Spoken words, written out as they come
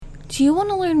Do you want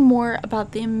to learn more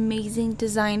about the amazing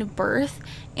design of birth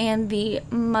and the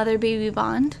mother-baby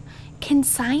bond? Can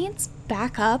science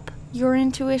back up your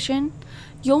intuition?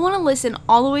 You'll want to listen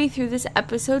all the way through this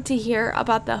episode to hear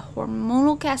about the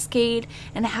hormonal cascade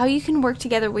and how you can work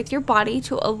together with your body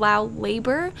to allow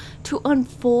labor to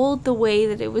unfold the way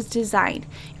that it was designed.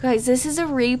 You guys, this is a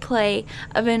replay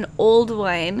of an old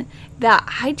one that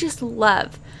I just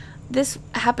love. This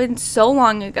happened so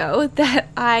long ago that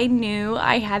I knew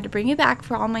I had to bring it back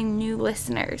for all my new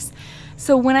listeners.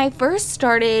 So when I first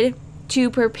started to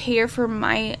prepare for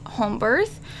my home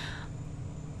birth,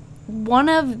 one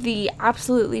of the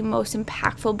absolutely most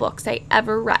impactful books I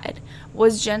ever read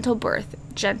was Gentle Birth,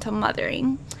 Gentle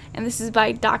Mothering, and this is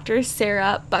by Dr.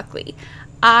 Sarah Buckley.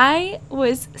 I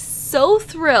was so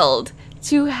thrilled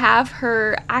to have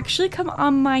her actually come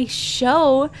on my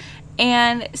show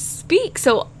and speak.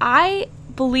 So I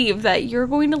believe that you're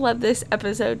going to love this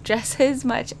episode just as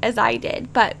much as I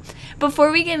did. But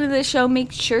before we get into the show,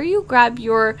 make sure you grab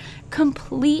your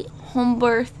complete home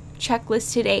birth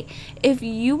checklist today. If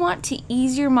you want to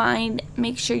ease your mind,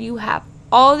 make sure you have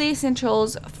all the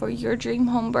essentials for your dream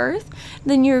home birth,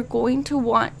 then you're going to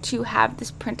want to have this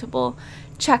printable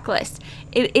checklist.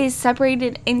 It is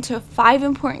separated into 5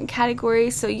 important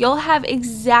categories, so you'll have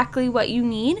exactly what you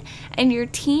need and your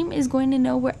team is going to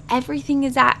know where everything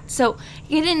is at. So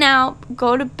get it now.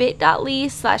 Go to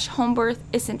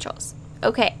bit.ly/homebirthessentials.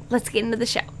 Okay, let's get into the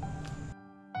show.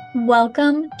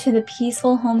 Welcome to the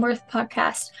Peaceful Home Birth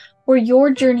Podcast, where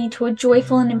your journey to a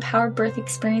joyful and empowered birth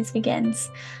experience begins.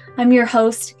 I'm your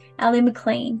host, Allie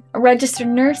McLean, a registered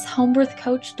nurse, home birth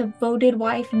coach, devoted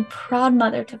wife, and proud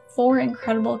mother to 4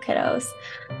 incredible kiddos.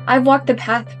 I've walked the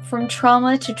path from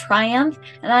trauma to triumph,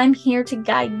 and I'm here to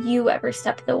guide you every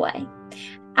step of the way.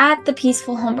 At the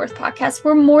Peaceful Home Birth Podcast,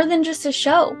 we're more than just a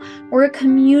show. We're a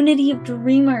community of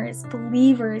dreamers,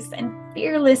 believers, and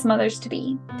fearless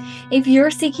mothers-to-be. If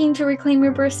you're seeking to reclaim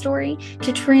your birth story,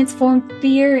 to transform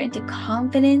fear into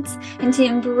confidence, and to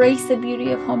embrace the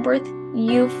beauty of home birth,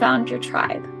 you've found your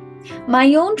tribe.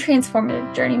 My own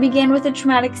transformative journey began with a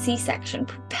traumatic C-section,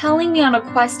 propelling me on a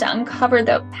quest to uncover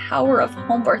the power of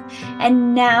home birth,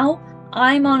 and now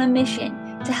I'm on a mission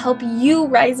to help you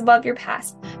rise above your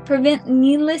past, prevent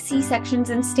needless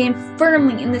C-sections, and stand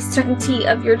firmly in the certainty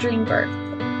of your dream birth.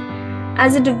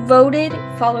 As a devoted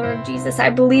follower of Jesus,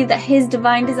 I believe that His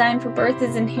divine design for birth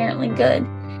is inherently good.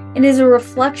 It is a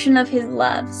reflection of His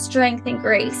love, strength, and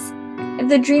grace. If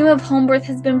the dream of home birth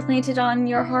has been planted on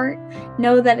your heart,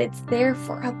 know that it's there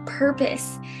for a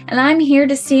purpose, and I'm here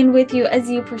to stand with you as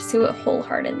you pursue it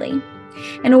wholeheartedly.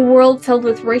 In a world filled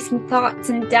with racing thoughts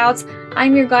and doubts,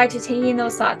 I'm your guide to taking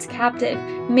those thoughts captive,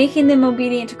 making them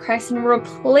obedient to Christ, and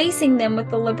replacing them with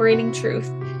the liberating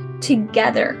truth.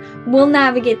 Together, we'll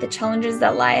navigate the challenges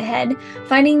that lie ahead,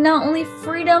 finding not only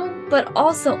freedom, but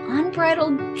also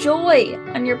unbridled joy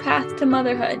on your path to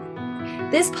motherhood.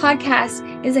 This podcast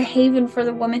is a haven for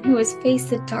the woman who has faced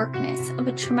the darkness of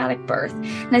a traumatic birth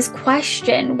and has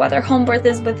questioned whether home birth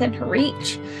is within her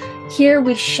reach. Here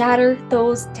we shatter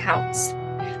those doubts.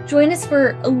 Join us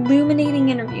for illuminating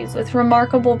interviews with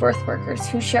remarkable birth workers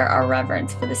who share our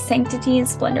reverence for the sanctity and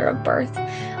splendor of birth.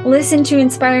 Listen to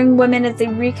inspiring women as they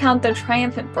recount their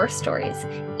triumphant birth stories,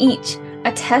 each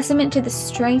a testament to the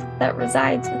strength that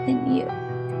resides within you.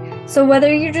 So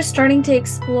whether you're just starting to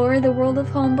explore the world of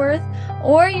home birth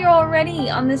or you're already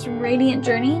on this radiant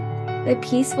journey, the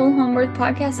Peaceful Home Birth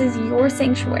Podcast is your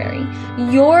sanctuary,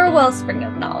 your wellspring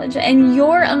of knowledge, and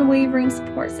your unwavering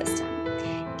support system.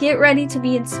 Get ready to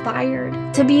be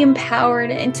inspired, to be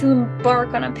empowered, and to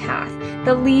embark on a path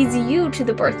that leads you to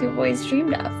the birth you've always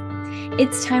dreamed of.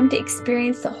 It's time to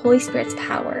experience the Holy Spirit's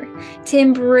power, to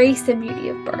embrace the beauty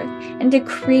of birth, and to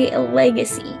create a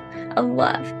legacy of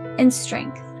love and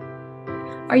strength.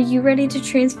 Are you ready to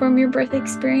transform your birth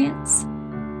experience?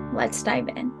 Let's dive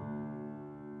in.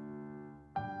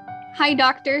 Hi,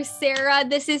 Dr. Sarah.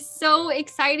 This is so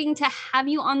exciting to have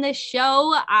you on the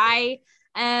show. I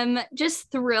am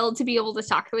just thrilled to be able to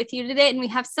talk with you today. And we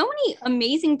have so many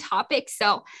amazing topics.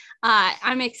 So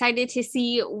I'm excited to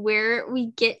see where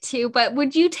we get to. But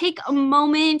would you take a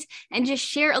moment and just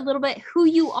share a little bit who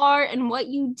you are and what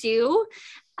you do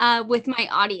with my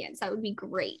audience? That would be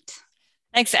great.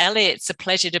 Thanks, Allie. It's a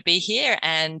pleasure to be here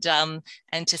and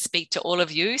to speak to all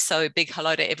of you. So big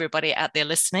hello to everybody out there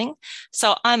listening.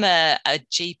 So I'm a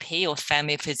GP or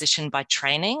family physician by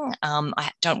training.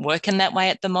 I don't work in that way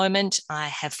at the moment. I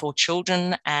have 4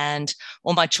 children and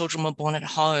all my children were born at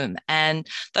home. And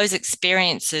those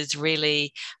experiences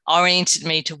really oriented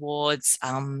me towards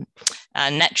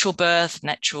natural birth,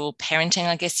 natural parenting,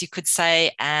 I guess you could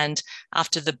say. And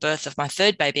after the birth of my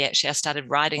third baby, actually, I started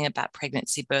writing about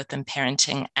pregnancy, birth, and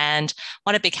parenting. And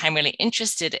what I became really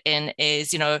interested in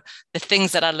is, the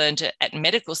things that I learned at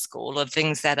medical school, or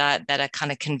things that are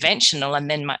kind of conventional, and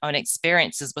then my own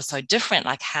experiences were so different.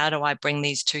 Like, how do I bring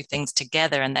these two things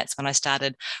together? And that's when I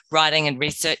started writing and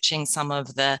researching some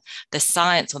of the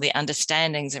science or the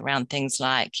understandings around things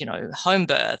like, home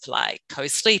birth, like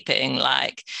co-sleeping,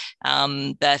 like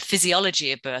the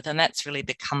physiology of birth. And that's really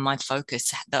become my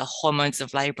focus, the hormones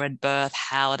of labor and birth.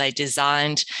 How are they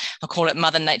designed? I call it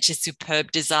Mother Nature's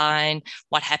superb design.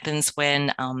 What happens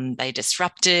when they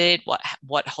disrupted?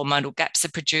 What hormonal gaps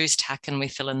are produced? How can we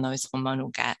fill in those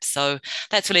hormonal gaps? So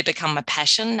that's really become my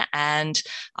passion. And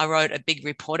I wrote a big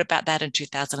report about that in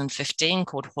 2015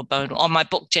 called Hormonal. On my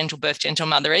book, Gentle Birth, Gentle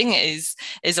Mothering, is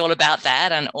all about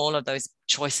that, and all of those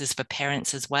choices for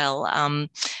parents as well,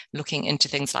 looking into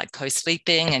things like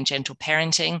co-sleeping and gentle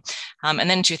parenting. And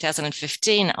then in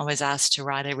 2015, I was asked to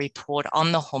write a report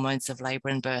on the hormones of labor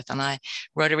and birth. And I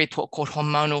wrote a report called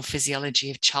Hormonal Physiology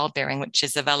of Childbearing, which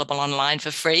is available online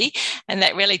for free. And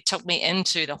that really took me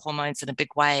into the hormones in a big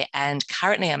way. And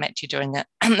currently I'm actually doing a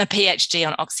PhD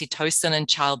on oxytocin and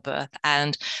childbirth.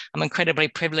 And I'm incredibly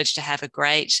privileged to have a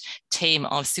great team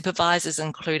of supervisors,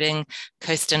 including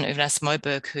Kirsten Uvnas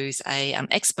Moberg, who's a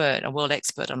world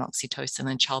expert on oxytocin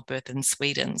and childbirth in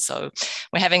Sweden. So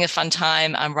we're having a fun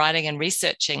time writing and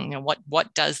researching,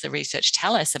 what does the research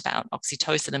tell us about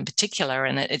oxytocin in particular?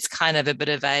 And it's kind of a bit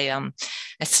of a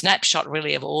snapshot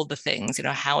really of all the things,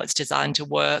 how it's designed to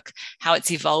work, how it's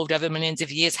evolved over millions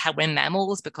of years, how we're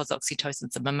mammals, because oxytocin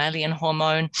is a mammalian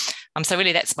hormone. So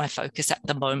really that's my focus at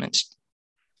the moment.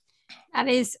 That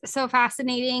is so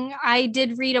fascinating. I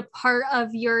did read a part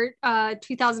of your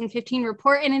 2015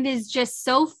 report, and it is just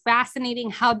so fascinating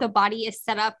how the body is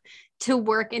set up to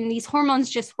work, and these hormones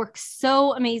just work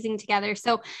so amazing together.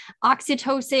 So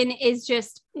oxytocin is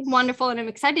just wonderful, and I'm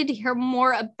excited to hear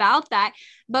more about that.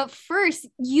 But first,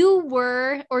 you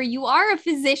are a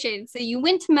physician. So you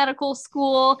went to medical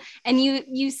school, and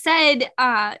you said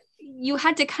you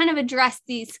had to kind of address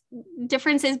these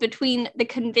differences between the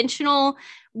conventional,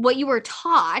 what you were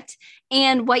taught,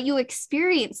 and what you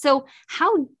experienced. So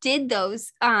how did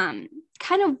those kind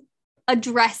of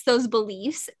address those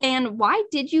beliefs, and why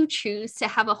did you choose to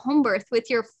have a home birth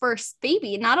with your first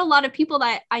baby? Not a lot of people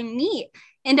that I meet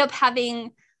end up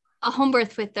having a home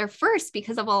birth with their first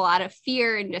because of a lot of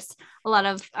fear and just a lot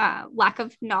of lack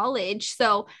of knowledge.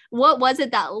 So what was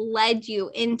it that led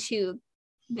you into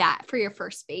that for your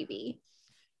first baby?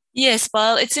 Yes,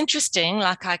 well, it's interesting.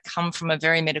 Like, I come from a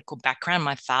very medical background.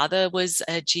 My father was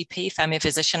a GP, family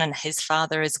physician, and his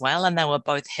father as well. And they were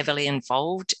both heavily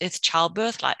involved with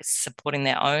childbirth, like supporting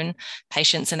their own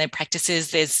patients in their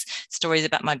practices. There's stories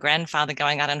about my grandfather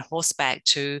going out on horseback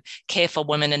to care for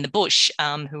women in the bush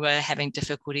who were having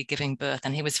difficulty giving birth.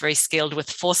 And he was very skilled with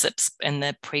forceps in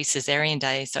the pre-cesarean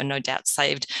days, so no doubt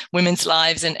saved women's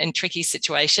lives in tricky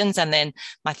situations. And then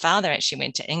my father actually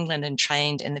went to England and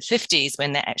trained in the 50s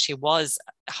when there actually was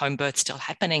home birth still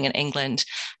happening in England.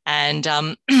 And and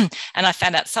I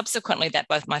found out subsequently that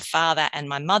both my father and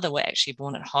my mother were actually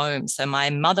born at home. So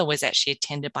my mother was actually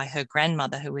attended by her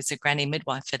grandmother, who was a granny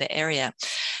midwife for the area.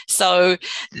 So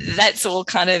that's all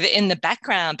kind of in the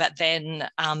background. But then,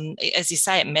 as you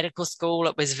say, at medical school,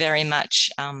 it was very much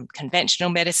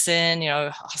conventional medicine.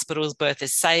 Hospitals birth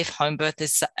is safe, home birth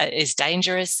is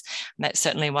dangerous. And that's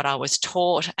certainly what I was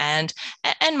taught. And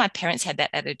my parents had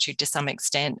that attitude to some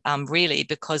extent, really,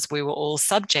 because we were all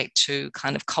subject to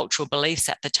kind of cultural beliefs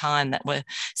at the time that were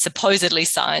supposedly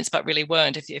science, but really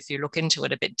weren't if you look into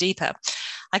it a bit deeper.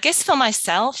 I guess for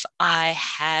myself, I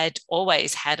had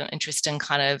always had an interest in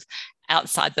kind of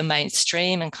outside the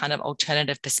mainstream and kind of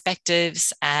alternative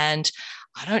perspectives. And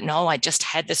I don't know, I just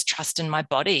had this trust in my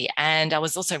body. And I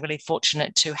was also really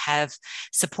fortunate to have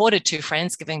supported two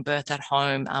friends giving birth at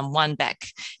home. One back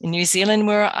in New Zealand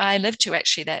where I lived, who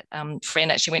actually, that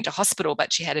friend actually went to hospital,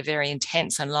 but she had a very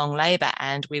intense and long labor,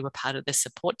 and we were part of the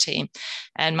support team.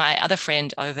 And my other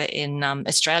friend over in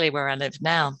Australia, where I live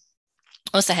now,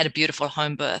 also had a beautiful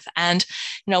home birth. And,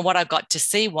 what I got to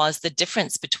see was the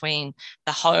difference between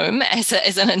the home as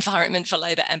an environment for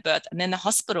labor and birth, and then the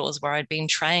hospitals where I'd been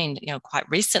trained, quite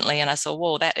recently. And I saw,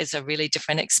 whoa, that is a really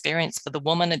different experience for the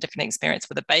woman, a different experience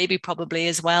for the baby probably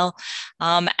as well.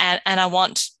 And I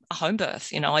want a home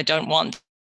birth. I don't want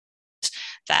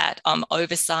that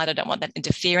oversight. I don't want that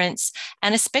interference.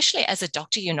 And especially as a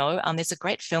doctor, there's a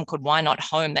great film called Why Not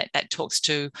Home that talks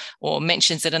to or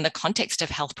mentions it in the context of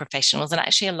health professionals. And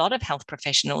actually a lot of health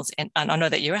professionals, and I know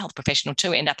that you're a health professional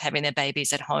too, end up having their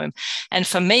babies at home. And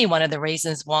for me, one of the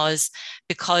reasons was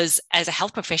because as a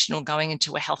health professional going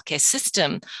into a healthcare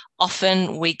system,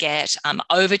 often we get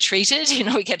overtreated.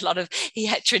 We get a lot of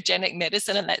iatrogenic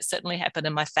medicine, and that certainly happened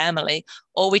in my family.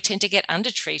 Or we tend to get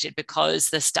undertreated because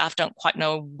the staff don't quite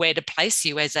know where to place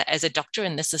you as a doctor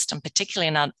in the system, particularly.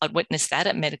 And I witnessed that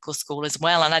at medical school as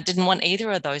well. And I didn't want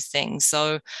either of those things.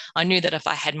 So I knew that if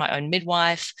I had my own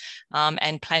midwife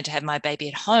and planned to have my baby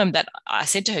at home, that I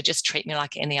said to her, just treat me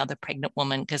like any other pregnant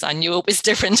woman, because I knew it was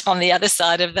different on the other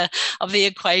side of the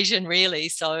equation, really.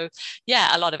 So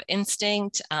yeah, a lot of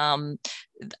instinct.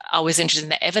 I was interested in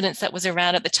the evidence that was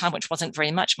around at the time, which wasn't very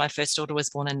much. My first daughter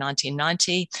was born in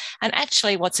 1990. And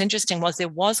actually what's interesting was there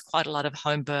was quite a lot of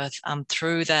home birth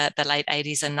through the late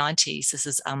 80s and 90s. This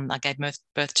is, I gave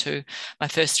birth to my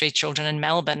first three children in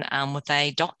Melbourne with a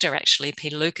doctor, actually,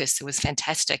 Peter Lucas, who was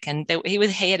fantastic. And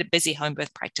he had a busy home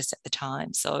birth practice at the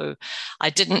time. So I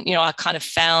didn't, I kind of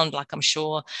found, like I'm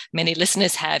sure many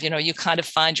listeners have, you kind of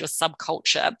find your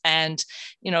subculture. And,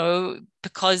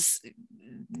 because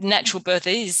natural birth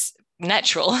is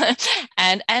natural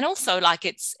and also like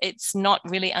it's not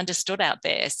really understood out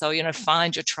there. So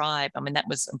find your tribe. I mean, that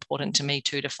was important to me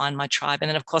too, to find my tribe. And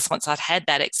then of course, once I'd had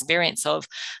that experience of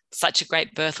such a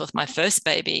great birth with my first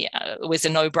baby, it was a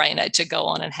no-brainer to go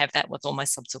on and have that with all my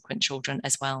subsequent children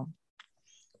as well.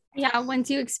 Yeah,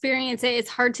 once you experience it, it's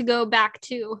hard to go back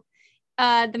to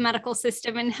the medical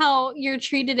system and how you're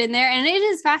treated in there. And it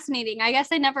is fascinating. I guess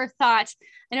I never thought,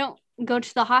 I don't go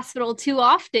to the hospital too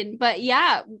often, but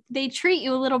yeah, they treat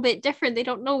you a little bit different. They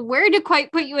don't know where to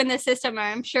quite put you in the system.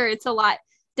 I'm sure it's a lot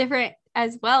different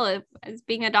as well as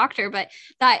being a doctor, but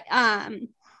that,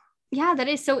 that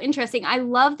is so interesting. I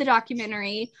love the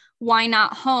documentary, Why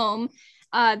Not Home?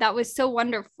 That was so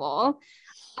wonderful.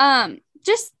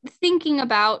 Just thinking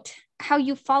about how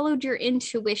you followed your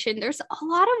intuition. There's a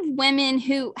lot of women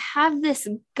who have this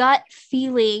gut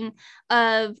feeling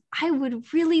of, I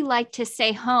would really like to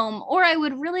stay home, or I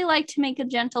would really like to make a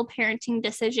gentle parenting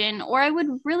decision, or I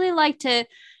would really like to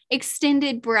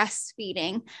extended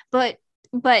breastfeeding. But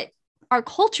our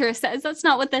culture says that's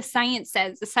not what the science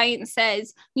says. The science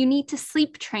says you need to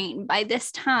sleep train by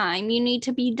this time. You need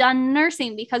to be done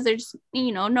nursing because there's,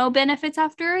 no benefits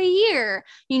after a year.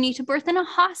 You need to birth in a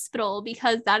hospital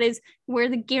because that is where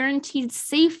the guaranteed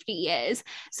safety is.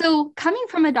 So coming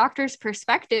from a doctor's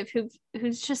perspective,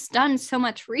 who's just done so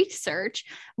much research,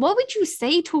 what would you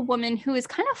say to a woman who is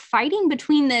kind of fighting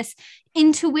between this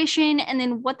intuition and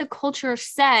then what the culture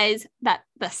says that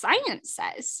the science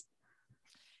says?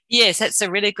 Yes, that's a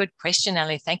really good question,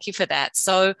 Ellie. Thank you for that.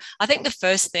 So I think the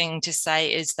first thing to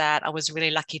say is that I was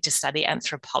really lucky to study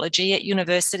anthropology at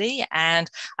university. And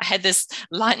I had this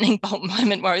lightning bolt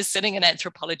moment where I was sitting in an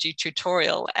anthropology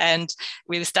tutorial and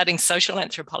we were studying social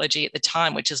anthropology at the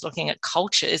time, which is looking at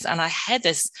cultures. And I had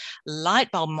this light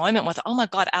bulb moment with, oh my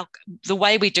God, the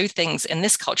way we do things in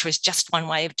this culture is just one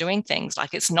way of doing things.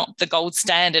 Like it's not the gold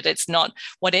standard. It's not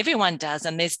what everyone does.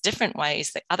 And there's different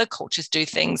ways that other cultures do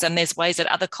things. And there's ways that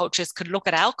other cultures could look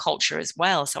at our culture as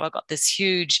well. So I got this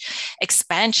huge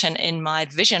expansion in my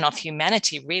vision of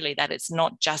humanity, really, that it's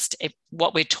not just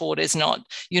what we're taught is not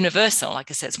universal. Like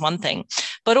I said, it's one thing,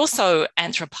 but also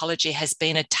anthropology has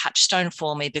been a touchstone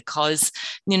for me because,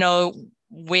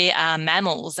 we are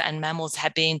mammals and mammals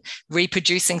have been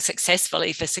reproducing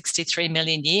successfully for 63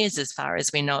 million years as far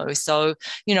as we know. So,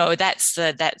 that's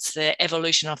the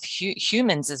evolution of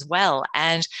humans as well.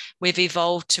 And we've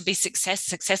evolved to be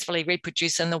successfully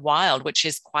reproduce in the wild, which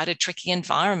is quite a tricky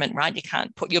environment, right? You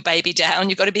can't put your baby down.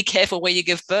 You've got to be careful where you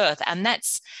give birth. And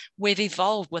we've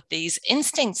evolved with these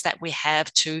instincts that we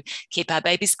have to keep our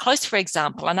babies close, for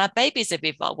example. And our babies have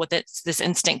evolved with this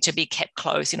instinct to be kept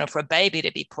close, for a baby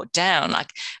to be put down.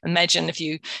 Like imagine if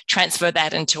you transfer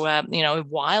that into a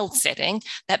wild setting,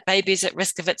 that baby is at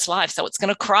risk of its life, so it's going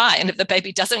to cry, and if the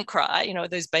baby doesn't cry,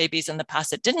 those babies in the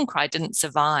past that didn't cry didn't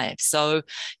survive. So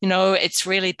it's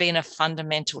really been a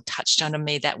fundamental touchstone to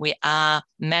me that we are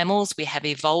mammals, we have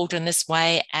evolved in this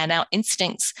way, and our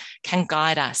instincts can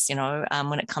guide us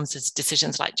when it comes to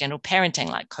decisions like gentle parenting,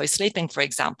 like co-sleeping, for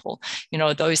example.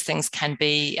 Those things can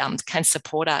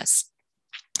support us.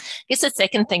 guess the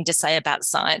second thing to say about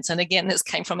science, and again, this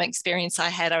came from an experience I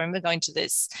had. I remember going to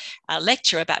this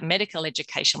lecture about medical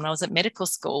education when I was at medical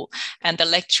school, and the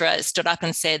lecturer stood up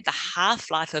and said, the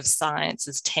half-life of science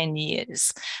is 10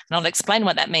 years. And I'll explain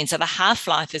what that means. So the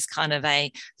half-life is kind of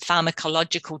a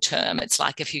pharmacological term. It's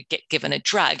like if you get given a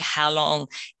drug, how long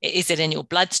is it in your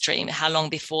bloodstream? How long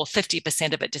before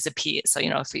 50% of it disappears? So,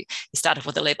 if you start off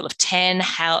with a level of 10,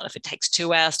 if it takes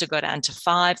 2 hours to go down to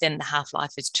 5, then the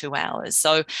half-life is 2 hours.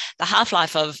 So the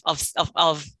half-life of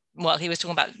well, he was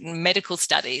talking about medical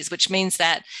studies, which means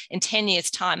that in 10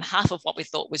 years' time, half of what we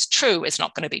thought was true is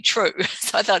not going to be true.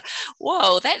 So I thought,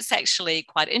 whoa, that's actually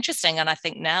quite interesting. And I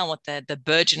think now with the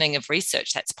burgeoning of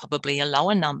research, that's probably a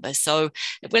lower number. So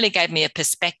it really gave me a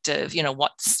perspective,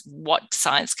 what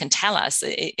science can tell us.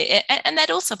 And that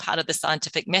also part of the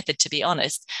scientific method, to be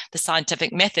honest. The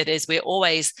scientific method is we're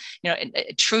always,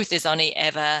 truth is only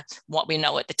ever what we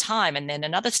know at the time. And then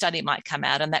another study might come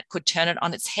out and that could turn it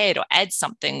on its head or add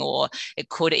something, or it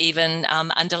could even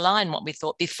underline what we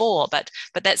thought before, but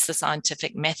that's the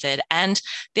scientific method. And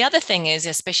the other thing is,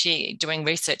 especially doing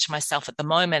research myself at the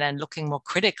moment and looking more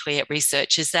critically at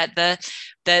research, is that the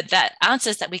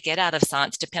answers that we get out of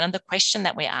science depend on the question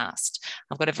that we asked.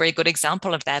 I've got a very good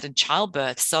example of that in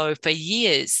childbirth. So for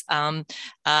years,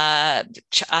 maternity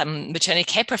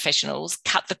care professionals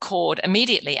cut the cord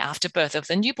immediately after birth of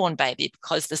the newborn baby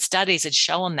because the studies had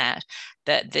shown that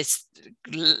this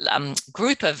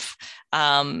group of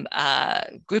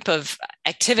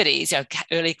activities,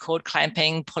 early cord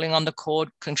clamping, pulling on the cord,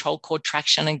 controlled cord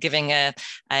traction, and giving a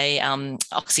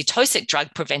oxytocin drug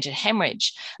prevented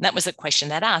hemorrhage. And that was a question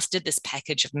that asked, did this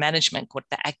package of management called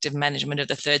the active management of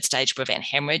the third stage prevent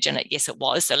hemorrhage? And yes, it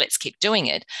was. So let's keep doing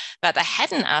it. But they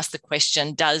hadn't asked the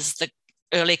question, does the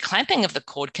early clamping of the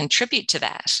cord contribute to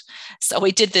that? So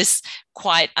we did this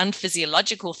quite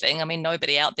unphysiological thing. I mean,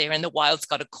 nobody out there in the wild's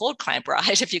got a cord clamp,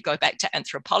 right? If you go back to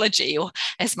anthropology, or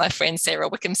as my friend Sarah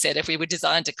Wickham said, if we were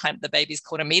designed to clamp the baby's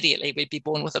cord immediately, we'd be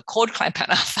born with a cord clamp on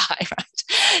our thigh,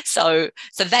 right? So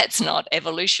that's not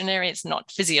evolutionary, it's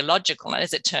not physiological. And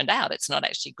as it turned out, it's not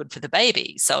actually good for the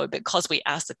baby. So because we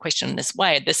asked the question in this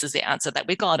way, this is the answer that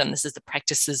we got. And this is the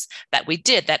practices that we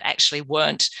did that actually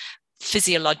weren't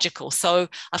physiological. So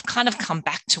I've kind of come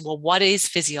back to, well, what is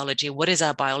physiology? What is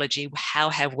our biology? How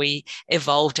have we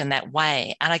evolved in that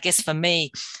way? And I guess for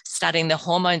me, studying the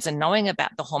hormones and knowing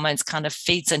about the hormones kind of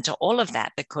feeds into all of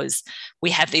that, because we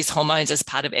have these hormones as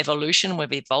part of evolution.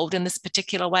 We've evolved in this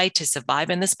particular way to survive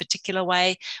in this particular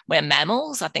way. We're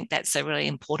mammals. I think that's a really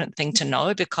important thing to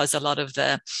know, because a lot of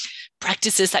the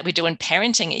practices that we do in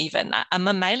parenting even are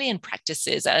mammalian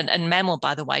practices. And mammal,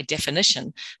 by the way,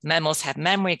 definition, mammals have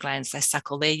mammary glands, they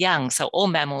suckle their young. So all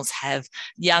mammals have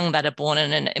young that are born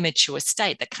in an immature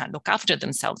state that can't look after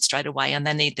themselves straight away, and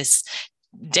they need this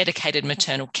dedicated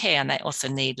maternal care, and they also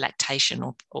need lactation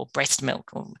or breast milk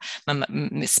or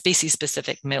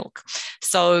species-specific milk.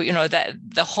 So, that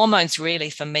the hormones really,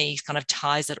 for me, kind of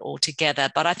ties it all together.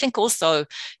 But I think also,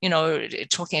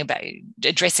 talking about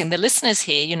addressing the listeners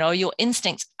here, your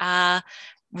instincts are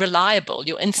reliable.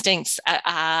 Your instincts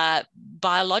are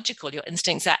biological. Your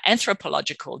instincts are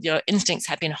anthropological. Your instincts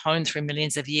have been honed through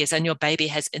millions of years, and your baby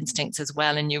has instincts as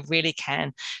well. And you really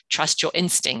can trust your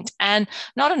instinct. And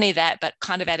not only that, but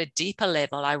kind of at a deeper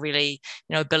level, I really,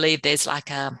 believe there's like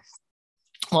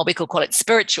well, we could call it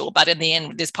spiritual, but in the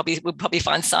end, we'll probably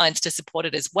find science to support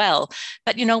it as well.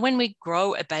 But, when we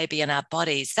grow a baby in our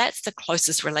bodies, that's the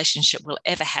closest relationship we'll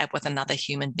ever have with another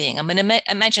human being. I mean,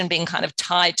 imagine being kind of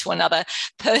tied to another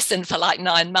person for like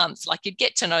 9 months. Like, you'd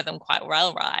get to know them quite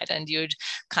well, right? And you'd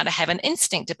kind of have an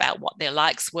instinct about what their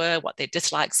likes were, what their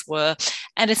dislikes were.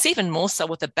 And it's even more so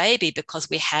with a baby, because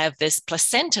we have this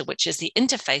placenta, which is the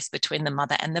interface between the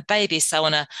mother and the baby. So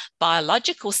in a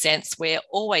biological sense, we're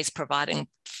always providing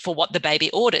for what the baby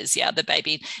orders. Yeah, the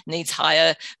baby needs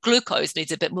higher glucose,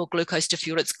 needs a bit more glucose to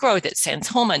fuel its growth. It sends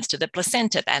hormones to the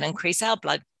placenta that increase our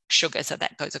blood sugar, so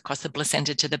that goes across the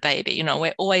placenta to the baby.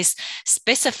 We're always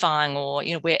specifying, or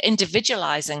we're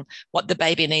individualizing what the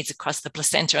baby needs across the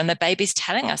placenta, and the baby's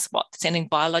telling us sending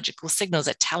biological signals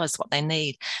that tell us what they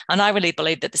need. And I really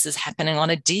believe that this is happening on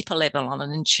a deeper level, on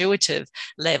an intuitive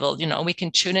level. We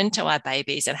can tune into our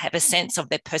babies and have a sense of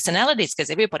their personalities, because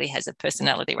everybody has a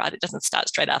personality, right? It doesn't start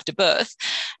straight after birth,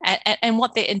 and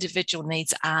what their individual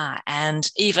needs are.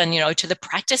 And even, to the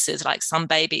practices, like some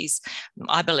babies,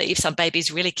 I believe some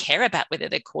babies really care about whether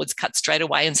their cord's cut straight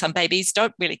away, and some babies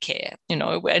don't really care,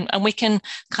 and we can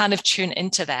kind of tune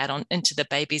into that, into the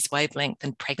baby's wavelength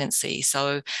and pregnancy.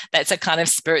 So that's a kind of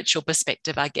spiritual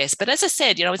perspective, I guess. But as I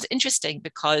said, it's interesting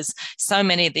because so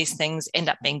many of these things end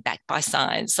up being backed by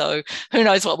science. So who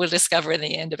knows what we'll discover in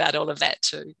the end about all of that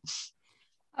too.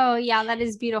 Oh, yeah, that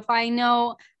is beautiful. I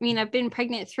know, I've been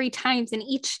pregnant 3 times, and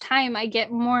each time I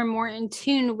get more and more in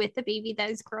tune with the baby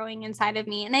that is growing inside of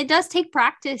me. And it does take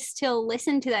practice to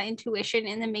listen to that intuition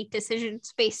and then make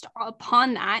decisions based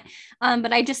upon that.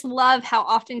 But I just love how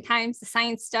oftentimes the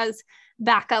science does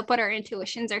back up what our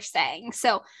intuitions are saying.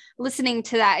 So listening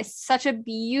to that is such a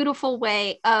beautiful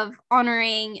way of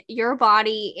honoring your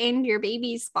body and your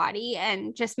baby's body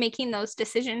and just making those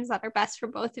decisions that are best for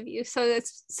both of you. So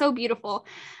it's so beautiful.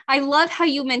 I love how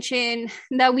you mentioned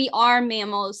that we are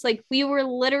mammals. Like, we were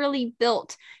literally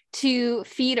built to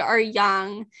feed our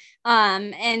young,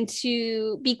 and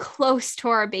to be close to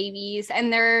our babies.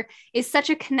 And there is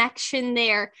such a connection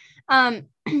there.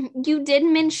 You did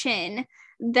mention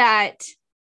that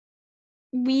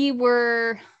we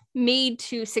were made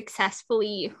to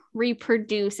successfully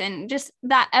reproduce, and just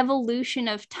that evolution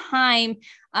of time.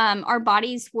 Our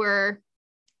bodies are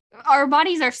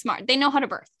smart. They know how to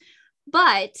birth.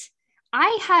 But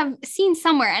I have seen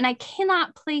somewhere, and I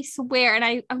cannot place where, and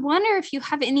I wonder if you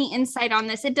have any insight on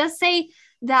this. It does say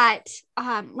that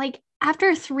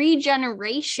after 3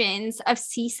 generations of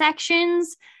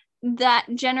C-sections, that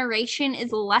generation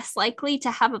is less likely to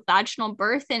have a vaginal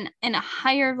birth and a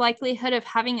higher likelihood of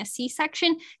having a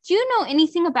C-section. Do you know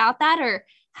anything about that, or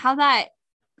how that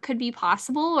could be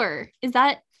possible, or is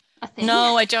that a thing?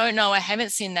 No, I don't know. I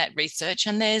haven't seen that research.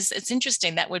 And it's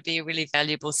interesting. That would be a really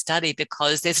valuable study,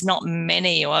 because there's not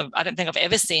many, or I don't think I've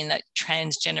ever seen that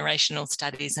transgenerational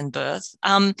studies in birth.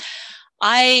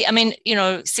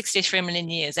 63 million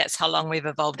years, that's how long we've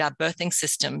evolved our birthing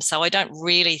system. So I don't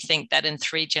really think that in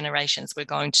 3 generations we're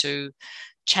going to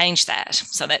change that.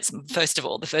 So that's, first of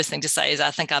all, the first thing to say is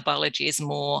I think our biology is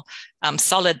more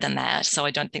solid than that. So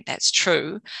I don't think that's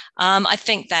true. I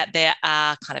think that there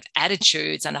are kind of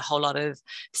attitudes and a whole lot of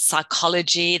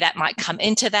psychology that might come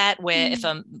into that, where if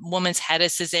a woman's had a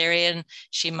cesarean,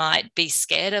 she might be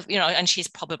scared of, and she's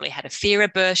probably had a fear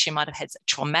of birth. She might have had a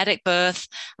traumatic birth.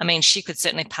 She could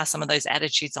certainly pass some of those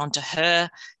attitudes on to her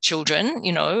children,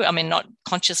 not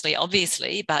consciously,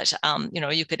 obviously, but,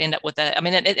 you could end up with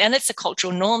and it's a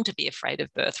cultural norm to be afraid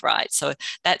of birth, right? So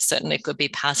that certainly could be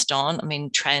passed on,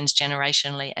 transgenerationally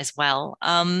as well.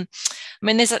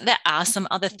 There are some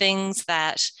other things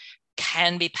that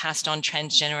can be passed on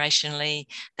transgenerationally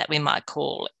that we might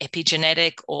call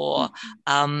epigenetic, or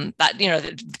but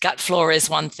the gut flora is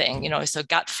one thing. So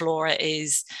gut flora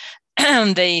is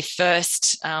the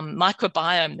first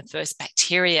microbiome, the first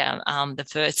bacteria, the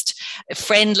first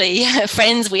friendly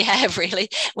friends we have, really,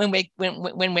 when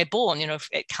we're born.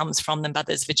 It comes from the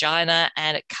mother's vagina,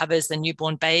 and it covers the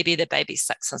newborn baby. The baby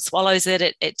sucks and swallows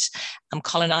it. It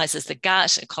colonizes the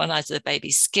gut. It colonizes the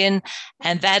baby's skin,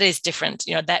 and that is different.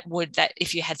 That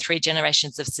if you had 3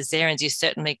 generations of cesareans, you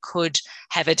certainly could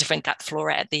have a different gut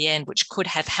flora at the end, which could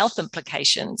have health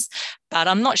implications. But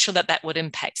I'm not sure that would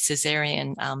impact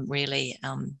cesarean really.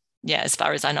 As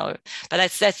far as I know.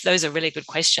 But those are really good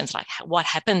questions. Like, what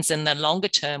happens in the longer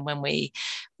term when we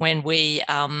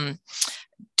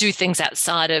do things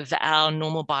outside of our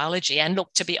normal biology? And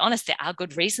look, to be honest, there are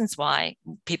good reasons why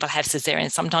people have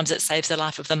cesareans. Sometimes it saves the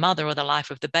life of the mother or the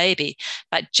life of the baby,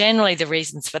 but generally the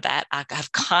reasons for that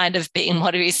have kind of been,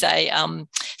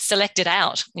 selected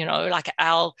out. Like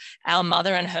our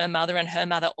mother and her mother and her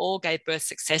mother all gave birth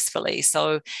successfully.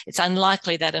 So it's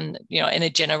unlikely that in a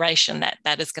generation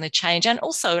that is going to change. And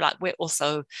also, we're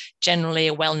also generally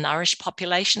a well-nourished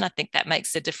population. I think that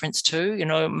makes a difference too.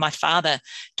 My father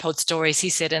told stories. He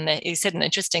said an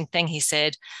interesting thing. He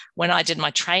said, when I did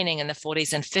my training in the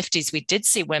 40s and 50s, we did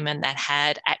see women that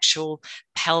had actual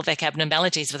pelvic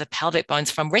abnormalities with the pelvic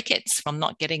bones from rickets, from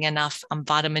not getting enough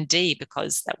vitamin D,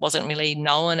 because that wasn't really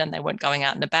known, and they weren't going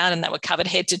out and about, and they were covered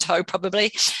head to toe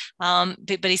probably. But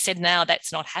he said now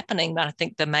that's not happening. But I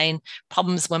think the main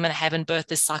problems women have in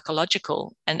birth is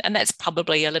psychological. And that's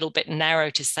probably a little bit narrow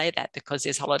to say that, because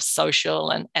there's a lot of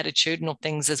social and attitudinal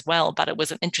things as well. But it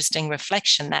was an interesting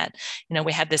reflection that,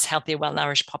 we have this healthy,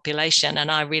 well-nourished population. And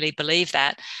I really believe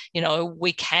that,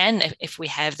 we can, if we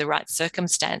have the right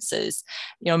circumstances,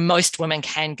 most women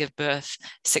can give birth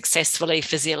successfully,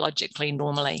 physiologically,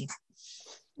 normally.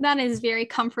 That is very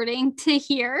comforting to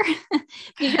hear,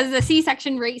 because the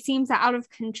C-section rate seems out of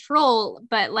control.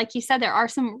 But like you said, there are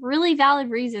some really valid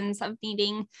reasons of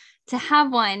needing to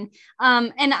have one.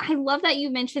 And I love that you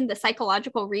mentioned the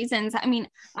psychological reasons.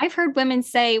 I've heard women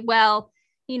say, well,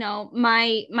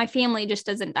 my family just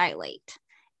doesn't dilate.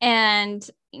 And,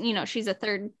 she's a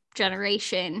third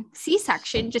generation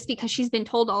C-section just because she's been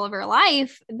told all of her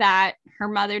life that her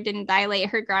mother didn't dilate,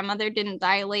 her grandmother didn't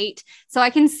dilate. So I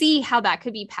can see how that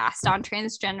could be passed on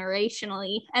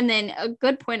transgenerationally. And then a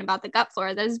good point about the gut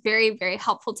flora that is very, very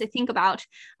helpful to think about.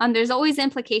 There's always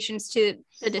implications to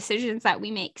the decisions that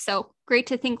we make. So great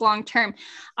to think long term.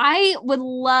 I would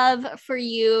love for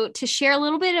you to share a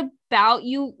little bit about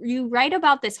you write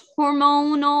about this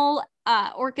hormonal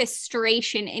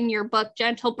orchestration in your book,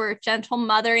 Gentle Birth, Gentle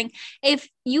Mothering. If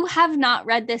you have not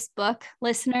read this book,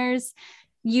 listeners,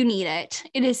 you need it.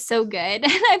 It is so good.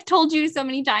 And I've told you so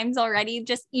many times already,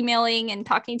 just emailing and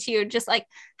talking to you, just like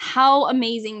how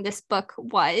amazing this book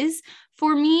was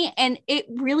for me. And it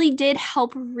really did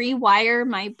help rewire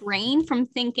my brain from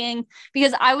thinking,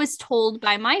 because I was told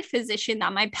by my physician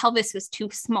that my pelvis was too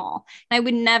small and I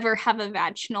would never have a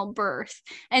vaginal birth.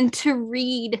 And to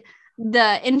read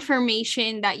the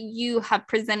information that you have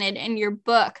presented in your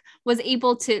book was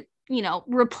able to,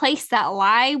 replace that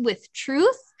lie with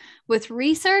truth, with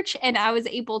research. And I was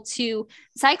able to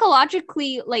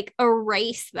psychologically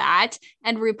erase that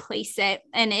and replace it.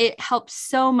 And it helped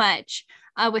so much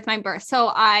with my birth. So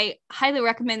I highly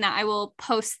recommend that. I will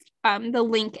post the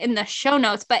link in the show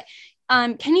notes, but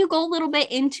can you go a little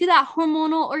bit into that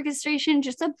hormonal orchestration,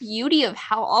 just the beauty of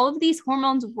how all of these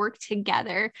hormones work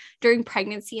together during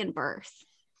pregnancy and birth?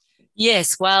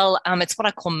 Yes, well, it's what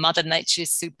I call Mother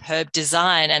Nature's superb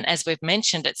design. And as we've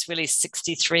mentioned, it's really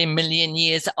 63 million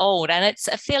years old. And it's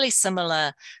a fairly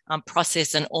similar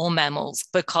process in all mammals,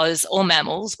 because all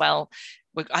mammals,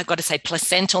 I've got to say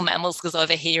placental mammals, because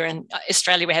over here in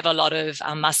Australia, we have a lot of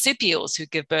marsupials who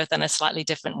give birth in a slightly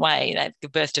different way. They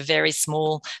give birth to very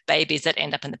small babies that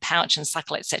end up in the pouch and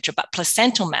suckle, etc. But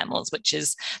placental mammals, which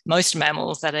is most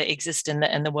mammals that exist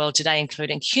in the world today,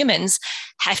 including humans,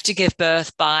 have to give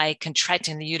birth by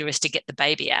contracting the uterus to get the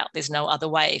baby out. There's no other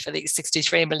way for these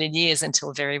 63 million years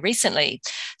until very recently.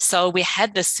 So we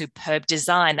had this superb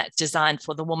design that's designed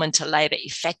for the woman to labor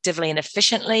effectively and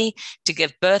efficiently, to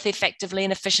give birth effectively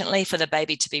and efficiently, for the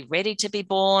baby to be ready to be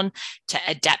born, to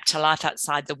adapt to life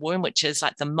outside the womb, which is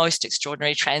like the most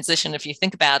extraordinary transition if you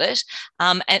think about it,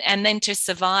 and then to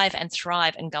survive and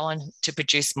thrive and go on to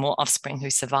produce more offspring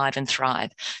who survive and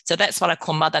thrive. So that's what I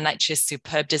call Mother Nature's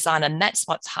superb design, and that's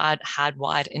what's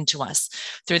hardwired into us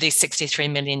through these 63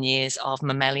 million years of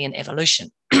mammalian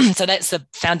evolution. So that's the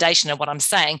foundation of what I'm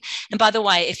saying. And by the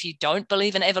way, if you don't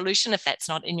believe in evolution, if that's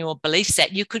not in your belief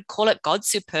set, you could call it God's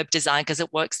superb design, because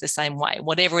it works the same way.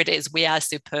 Whatever it is, we are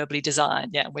superbly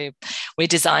designed. Yeah, we're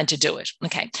designed to do it.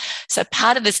 Okay. So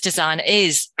part of this design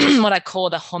is what I call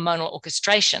the hormonal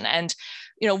orchestration. And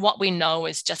what we know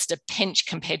is just a pinch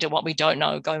compared to what we don't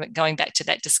know, going back to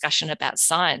that discussion about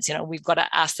science. We've got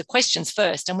to ask the questions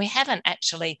first. And we haven't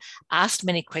actually asked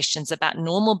many questions about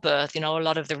normal birth. A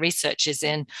lot of the research is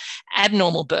in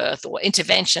abnormal birth or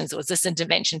interventions, or is this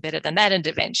intervention better than that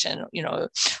intervention?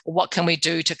 What can we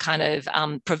do to kind of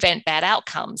prevent bad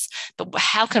outcomes? But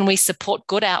how can we support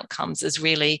good outcomes is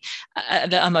really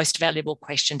the most valuable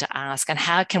question to ask. And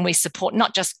how can we support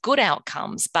not just good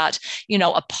outcomes, but,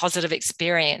 a positive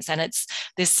experience? And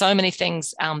there's so many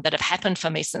things that have happened for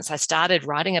me since I started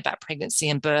writing about pregnancy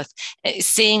and birth,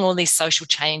 seeing all these social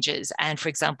changes. And for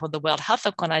example, the World Health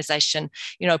Organization,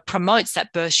 promotes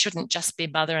that birth shouldn't just be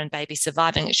mother and baby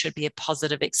surviving. It should be a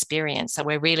positive experience. So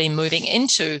we're really moving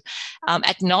into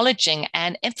acknowledging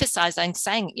and emphasizing,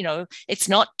 saying, it's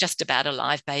not just about a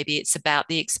live baby. It's about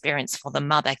the experience for the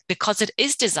mother, because it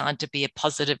is designed to be a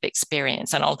positive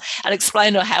experience. And I'll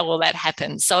explain how all that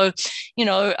happens. So,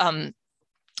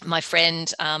 my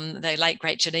friend, the late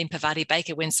great Janine Pavati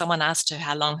Baker, when someone asked her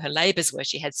how long her labours were,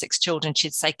 she had 6 children,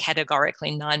 she'd say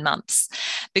categorically 9 months,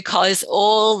 because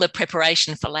all the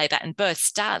preparation for labour and birth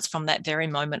starts from that very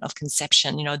moment of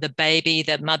conception. The baby,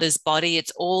 the mother's body,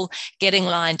 it's all getting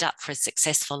lined up for a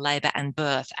successful labour and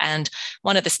birth. And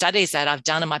one of the studies that I've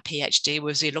done in my PhD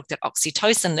was we looked at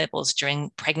oxytocin levels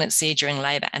during pregnancy, during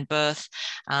labour and birth,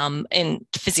 in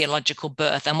physiological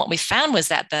birth. And what we found was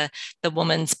that the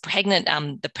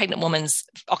pregnant woman's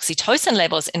oxytocin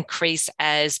levels increase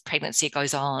as pregnancy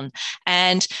goes on.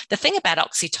 And the thing about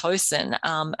oxytocin,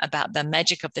 about the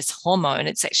magic of this hormone,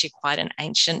 it's actually quite an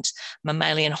ancient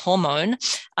mammalian hormone,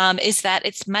 is that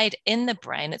it's made in the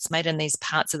brain. It's made in these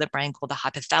parts of the brain called the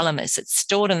hypothalamus. It's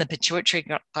stored in the pituitary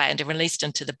gland and released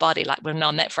into the body. Like, we've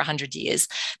known that for 100 years.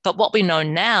 But what we know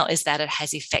now is that it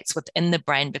has effects within the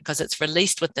brain because it's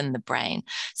released within the brain.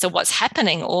 So what's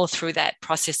happening all through that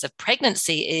process of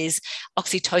pregnancy is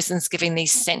oxytocin oxytocin's giving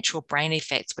these central brain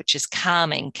effects, which is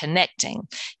calming, connecting.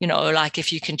 Like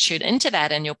if you can tune into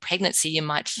that in your pregnancy, you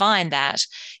might find that,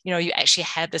 you actually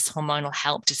have this hormonal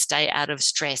help to stay out of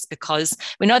stress, because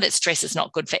we know that stress is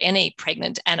not good for any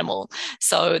pregnant animal.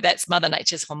 So that's Mother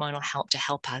Nature's hormonal help to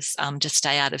help us to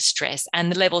stay out of stress.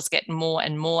 And the levels get more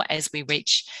and more as we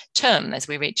reach term, as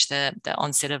we reach the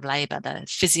onset of labor, the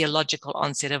physiological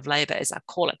onset of labor, as I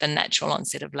call it, the natural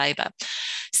onset of labor.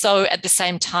 So at the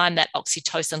same time that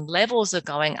oxytocin levels are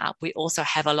going up, we also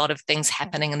have a lot of things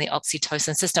happening in the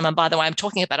oxytocin system. And by the way, I'm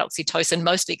talking about oxytocin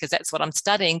mostly because that's what I'm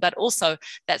studying, but also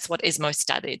that's what is most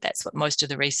studied. That's what most of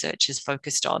the research is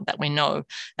focused on, that we know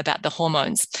about the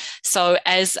hormones. So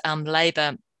as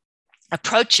labor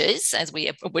approaches,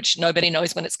 which nobody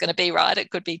knows when it's going to be, right? It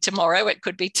could be tomorrow, it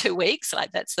could be 2 weeks.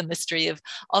 Like, that's the mystery of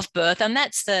birth, and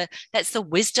that's the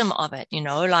wisdom of it.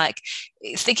 Like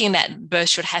thinking that birth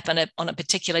should happen on a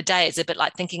particular day is a bit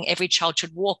like thinking every child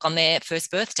should walk on their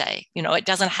first birthday. It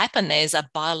doesn't happen. There's a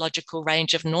biological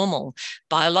range of normal.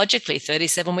 Biologically,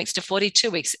 37 weeks to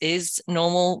 42 weeks is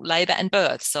normal labor and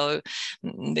birth. So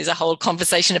there's a whole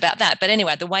conversation about that. But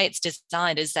anyway, the way it's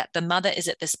designed is that the mother is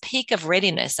at this peak of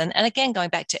readiness, and again, going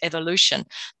back to evolution,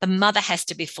 the mother has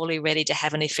to be fully ready to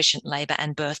have an efficient labor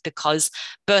and birth, because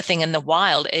birthing in the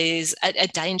wild is a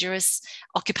dangerous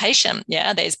occupation.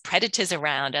 Yeah, there's predators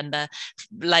around, and the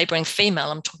laboring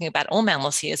female, I'm talking about all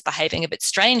mammals here, is behaving a bit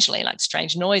strangely, like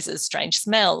strange noises, strange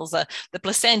smells, the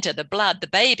placenta, the blood, the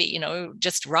baby,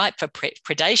 just ripe for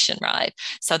predation, right?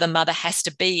 So the mother has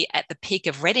to be at the peak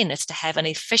of readiness to have an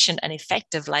efficient and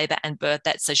effective labor and birth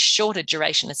that's as short a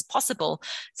duration as possible,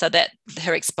 so that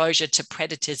her exposure to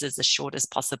predators is as short as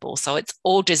possible. So it's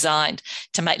all designed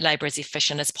to make labor as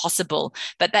efficient as possible.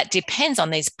 But that depends on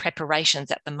these preparations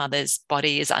that the mother's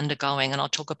body is undergoing. And I'll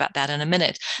talk about that in a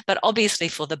minute. But obviously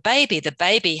for the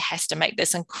baby has to make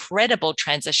this incredible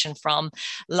transition from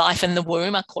life in the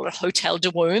womb. I call it hotel de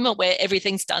womb, where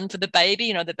everything's done for the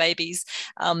baby. The baby's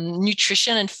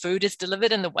nutrition and food is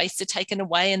delivered, and the wastes are taken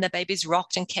away, and the baby's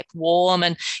rocked and kept warm,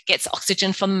 and gets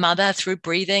oxygen from mother through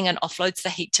breathing, and offloads the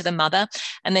heat to the mother.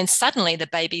 And then suddenly the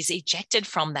baby's ejected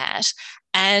from that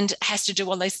and has to do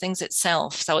all those things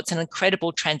itself. So it's an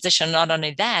incredible transition. Not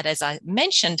only that, as I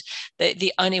mentioned,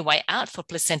 the only way out for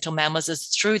placental mammals is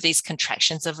through these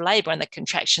contractions of labor, and the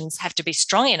contractions have to be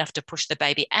strong enough to push the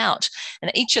baby out. And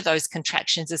each of those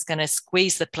contractions is going to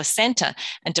squeeze the placenta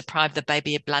and deprive the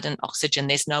baby of blood and oxygen.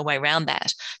 There's no way around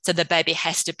that. So the baby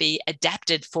has to be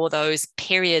adapted for those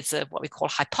periods of what we call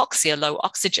hypoxia, low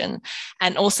oxygen,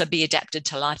 and also be adapted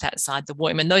to life outside the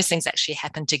womb. And those things actually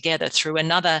happen together through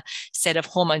another set of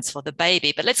hormones for the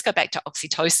baby. But let's go back to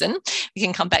oxytocin. We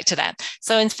can come back to that.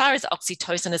 So as far as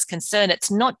oxytocin is concerned, it's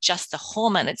not just the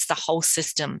hormone, it's the whole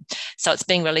system. So it's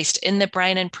being released in the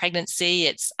brain in pregnancy.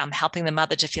 It's helping the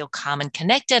mother to feel calm and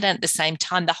connected. And at the same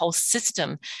time, the whole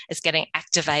system is getting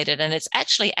activated. And it's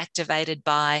actually activated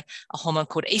by a hormone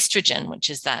called estrogen, which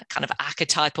is that kind of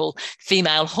archetypal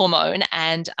female hormone.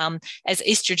 And as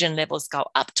estrogen levels go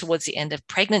up towards the end of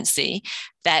pregnancy,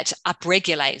 that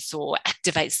upregulates or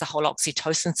activates the whole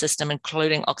oxytocin system,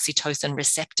 including oxytocin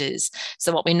receptors.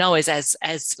 So what we know is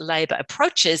as labor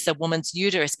approaches, the woman's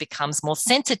uterus becomes more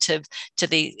sensitive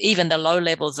to even the low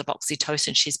levels of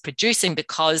oxytocin she's producing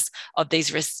because of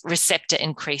these receptor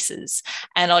increases.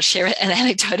 And I'll share an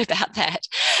anecdote about that.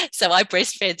 So I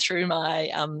breastfed through my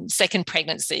second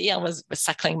pregnancy. I was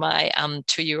suckling my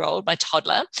 2-year-old, my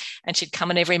toddler, and she'd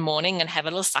come in every morning and have a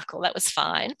little suckle. That was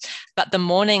fine. But the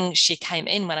morning she came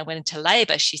in, when I went into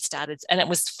labor, she started, and it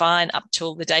was fine up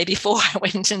till the day before I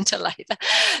went into labor.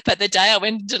 But the day I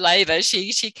went into labor,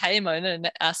 she came in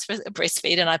and asked for a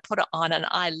breastfeed, and I put it on, and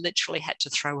I literally had to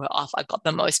throw her off. I got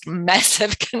the most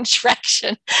massive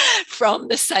contraction from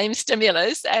the same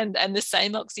stimulus and the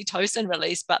same oxytocin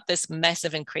release, but this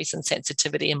massive increase in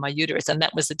sensitivity in my uterus. And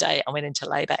that was the day I went into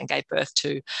labor and gave birth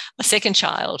to a second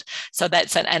child. So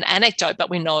that's an anecdote, but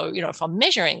we know, from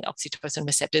measuring oxytocin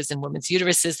receptors in women's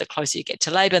uteruses, the closer you get to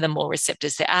labor, the more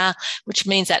receptors there are, which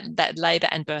means that labor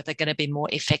and birth are going to be more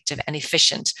effective and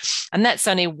efficient. And that's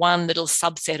only one little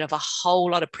subset of a whole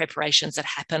lot of preparations that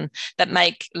happen that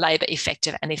make labor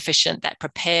effective and efficient, that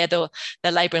prepare the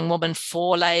laboring woman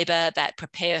for labor, that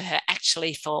prepare her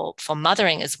actually for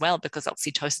mothering as well, because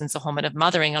oxytocin is a hormone of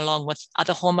mothering, along with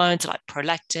other hormones like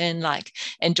prolactin, like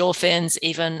endorphins,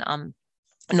 even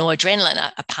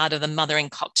noradrenaline, a part of the mothering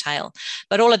cocktail.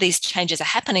 But all of these changes are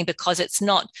happening because it's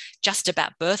not just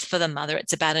about birth for the mother.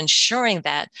 It's about ensuring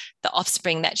that the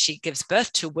offspring that she gives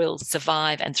birth to will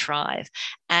survive and thrive.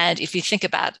 And if you think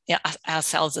about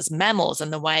ourselves as mammals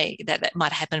and the way that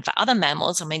might happen for other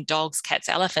mammals, I mean, dogs, cats,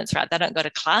 elephants, right? They don't go to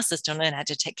classes to learn how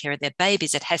to take care of their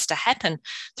babies. It has to happen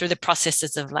through the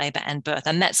processes of labor and birth.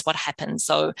 And that's what happens.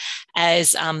 So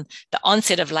as the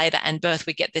onset of labor and birth,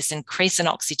 we get this increase in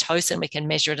oxytocin. We can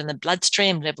measure it in the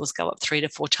bloodstream. Levels go up 3 to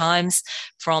 4 times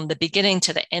from the beginning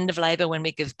to the end of labor when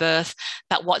we give birth.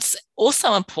 But what's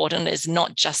also important is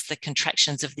not just the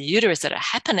contractions of the uterus that are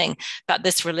happening, but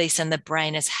this release in the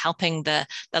brain is helping the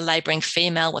laboring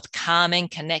female with calming,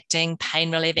 connecting,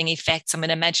 pain relieving effects. I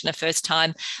mean, imagine a first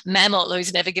time mammal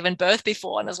who's never given birth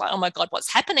before and is like, oh my God,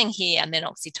 what's happening here? And then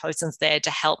oxytocin's there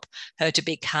to help her to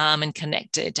be calm and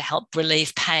connected, to help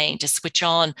relieve pain, to switch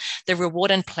on the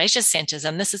reward and pleasure centers.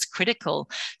 And this is critical.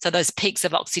 So those peaks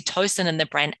of oxytocin in the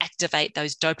brain activate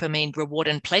those dopamine reward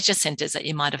and pleasure centers that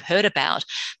you might have heard about.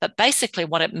 But basically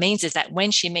what it means is that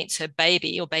when she meets her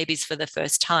baby or babies for the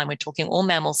first time, we're talking all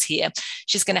mammals here,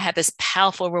 she's going to have this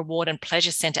powerful reward and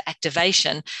pleasure center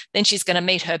activation. Then she's going to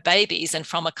meet her babies, and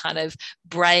from a kind of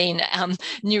brain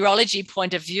neurology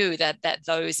point of view, that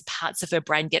those parts of her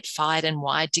brain get fired and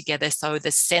wired together. So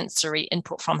the sensory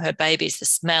input from her babies, the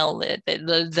smell,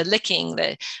 the licking,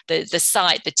 the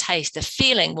sight, the taste, the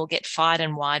feeling will get fired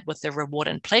and wired with the reward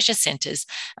and pleasure centers,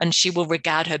 and she will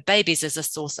regard her babies as a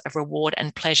source of reward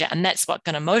and pleasure. And that's what's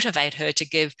going to motivate her to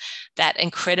give that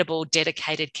incredible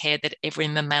dedicated care that every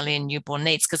mammalian newborn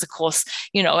needs. Because of course,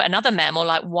 you know, another mammal,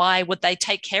 like, why would they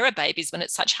take care of babies when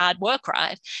it's such hard work,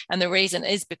 right? And the reason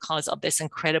is because of this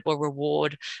incredible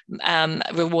reward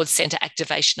center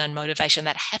activation and motivation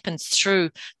that happens through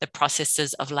the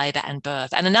processes of labor and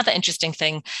birth. And another interesting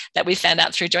thing that we found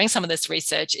out through doing some of this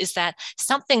research is that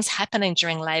something's happening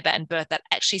during labor and birth that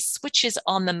actually switches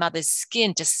on the mother's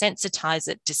skin to sensitize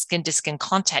it to skin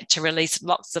contact, to release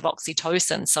lots of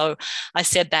oxytocin. So I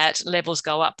said that levels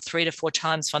go up 3 to 4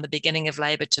 times from the beginning of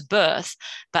labor to birth,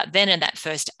 but then in that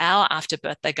first hour after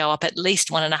birth, they go up at least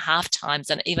 1.5 times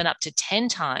and even up to 10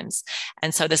 times.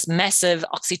 And so this massive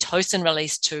oxytocin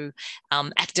release to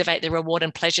activate the reward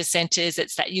and pleasure centers.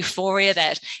 It's that euphoria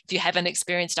that if you haven't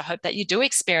experienced, I hope that you do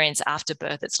experience after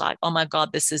birth. It's like, oh my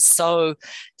God, this is so,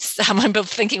 I remember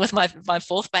thinking with my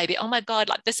 4th baby, oh my God,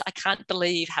 like this, I can't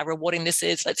believe how rewarding this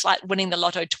is. It's like winning the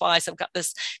lotto twice. I've got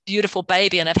this beautiful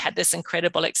baby and I've had this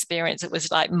incredible experience. It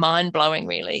was like mind blowing,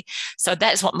 really. So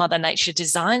that's what Mother Nature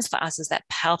designs for us, is that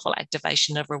powerful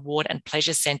activation of reward and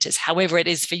pleasure centers. However it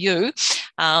is for you,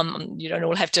 you don't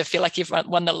all have to feel like you've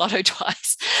won the lotto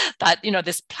twice, but you know,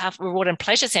 this powerful reward and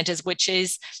pleasure centers, which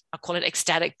is, I call it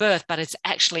ecstatic birth, but it's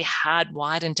actually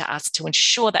hardwired into us to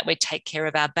ensure that we take care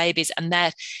of our babies, and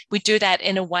that we do that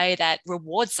in a way that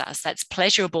rewards us, that's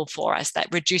pleasurable for us, that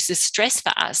reduces stress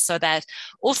for us, so that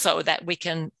also that we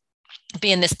can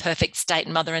be in this perfect state,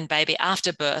 mother and baby,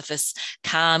 after birth, this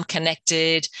calm,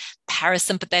 connected,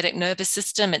 parasympathetic nervous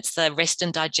system. It's the rest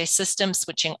and digest system,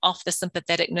 switching off the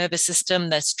sympathetic nervous system,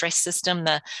 the stress system,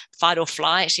 the fight or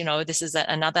flight. You know, this is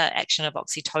another action of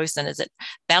oxytocin, is it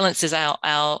balances our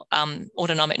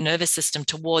autonomic nervous system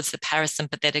towards the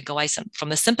parasympathetic, away from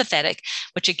the sympathetic,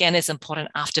 which again is important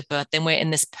after birth. Then we're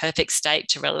in this perfect state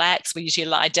to relax. We usually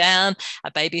lie down,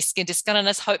 our baby's skin to skin on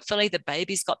us. Hopefully the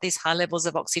baby's got these high levels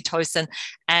of oxytocin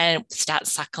and start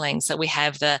suckling. So we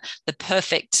have the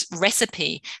perfect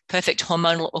recipe, perfect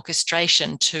hormonal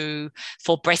orchestration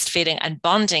for breastfeeding and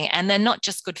bonding. And they're not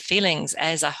just good feelings,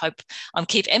 as I hope I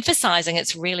keep emphasizing.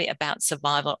 It's really about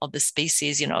survival of the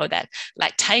species. You know, that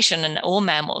lactation in all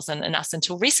mammals and us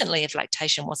until recently, if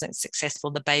lactation wasn't successful,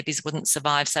 the babies wouldn't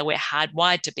survive. So we're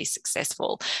hardwired to be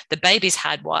successful. The baby's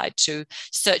hardwired to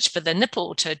search for the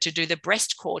nipple, to do the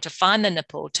breast core, to find the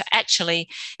nipple, to actually,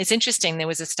 it's interesting, there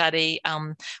was a study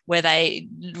where they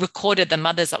recorded the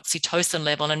mother's oxytocin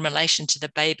level in relation to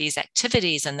the baby's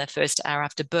activities in the first hour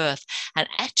after birth. And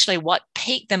actually what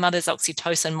peaked the mother's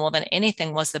oxytocin more than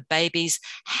anything was the baby's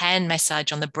hand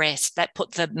massage on the breast. That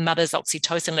put the mother's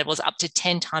oxytocin levels up to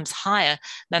 10 times higher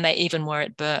than they even were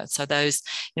at birth. So those,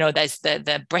 you know, there's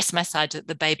the breast massage that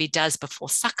the baby does before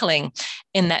suckling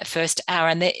in that first hour.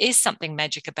 And there is something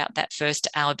magic about that first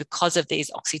hour because of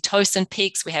these oxytocin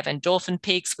peaks. We have endorphin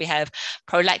peaks. We have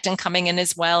prolactin coming in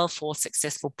as well for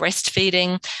successful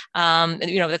breastfeeding.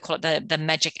 You know, they call it the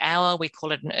magic hour. We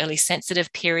call it an early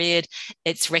sensitive period.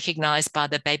 It's recognized by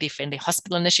the Baby Friendly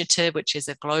Hospital Initiative, which is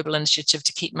a global initiative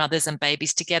to keep mothers and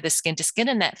babies together skin to skin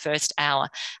in that first hour.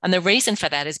 And the reason for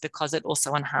that is because it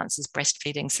also enhances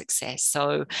breastfeeding success.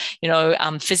 So,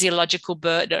 physiological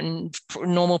birth,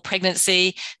 normal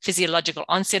pregnancy, physiological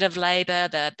onset of labor,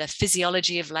 the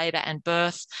physiology of labor and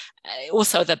birth.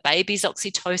 Also, the baby's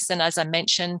oxytocin, as I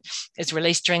mentioned, is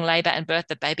released during labor and birth.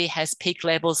 The baby has peak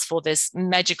levels for this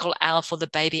magical hour for the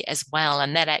baby as well.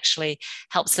 And that actually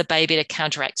helps the baby to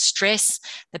counteract stress.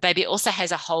 The baby also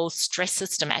has a whole stress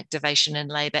system activation in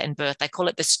labor and birth. They call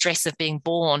it the stress of being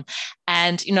born.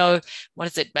 And, what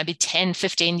is it, maybe 10,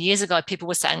 15 years ago, people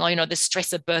were saying, the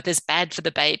stress of birth is bad for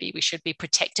the baby. We should be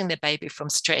protecting the baby from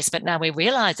stress. But now we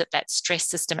realize that stress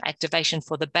system activation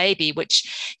for the baby,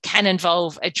 which can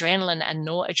involve adrenaline and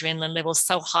noradrenaline levels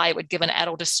so high it would give an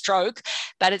adult a stroke,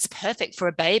 but it's perfect for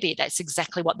a baby. That's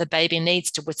exactly what the baby needs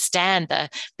to withstand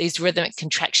these rhythmic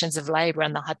contractions of labor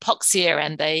and the hypoxia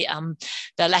and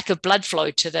the lack of blood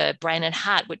flow to the brain and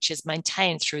heart, which is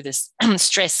maintained through this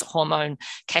stress hormone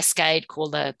cascade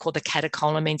called the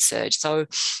catecholamine surge. So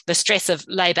the stress of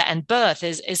labor and birth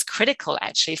is critical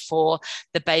actually for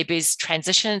the baby's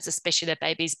transitions, especially the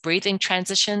baby's breathing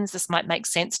transitions. This might make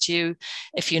sense to you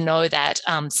if you know that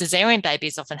cesarean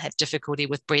babies often have difficulty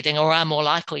with breathing, or are more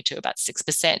likely to. About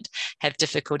 6% have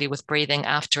difficulty with breathing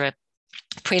after a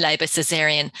pre-labor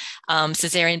cesarean.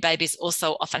 Cesarean babies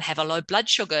also often have a low blood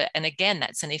sugar. And again,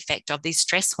 that's an effect of these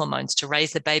stress hormones to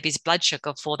raise the baby's blood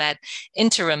sugar for that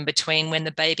interim between when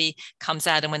the baby comes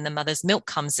out and when the mother's milk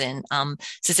comes in.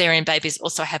 Cesarean babies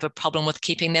also have a problem with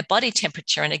keeping their body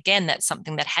temperature. And again, that's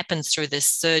something that happens through this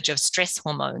surge of stress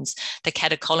hormones, the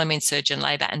catecholamine surge in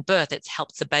labor and birth. It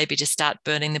helps the baby to start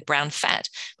burning the brown fat,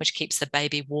 which keeps the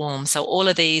baby warm. So all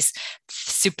of these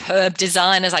superb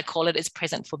design, as I call it, is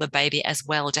present for the baby as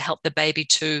well, to help the baby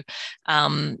to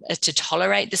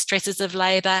tolerate the stresses of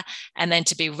labor and then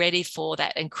to be ready for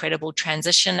that incredible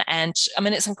transition. And I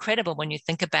mean, it's incredible when you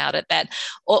think about it that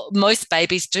most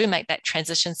babies do make that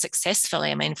transition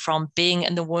successfully. I mean, from being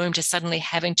in the womb to suddenly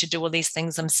having to do all these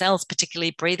things themselves,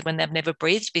 particularly breathe when they've never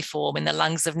breathed before, when the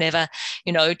lungs have never,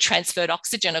 transferred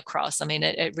oxygen across. I mean,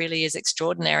 it really is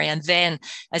extraordinary. And then,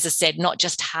 as I said, not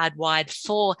just hardwired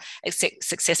for a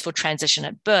successful transition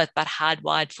at birth, but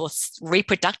hardwired for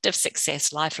reproductive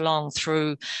success lifelong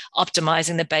through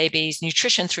optimizing the baby's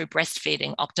nutrition through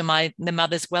breastfeeding, optimizing the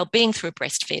mother's well-being through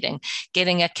breastfeeding,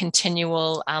 getting a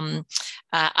continual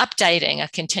updating, a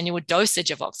continual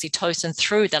dosage of oxytocin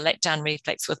through the letdown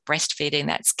reflex with breastfeeding.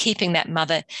 That's keeping that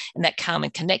mother in that calm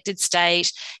and connected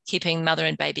state, keeping mother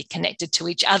and baby connected to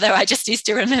each other. I just used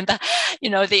to remember,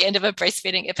 the end of a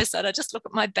breastfeeding episode, I just look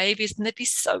at my babies and they'd be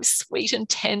so sweet and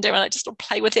tender, and I just would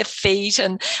play with their feet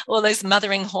and all those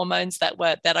mothering hormones that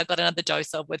I got another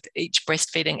dose of with each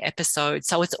breastfeeding episode.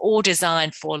 So it's all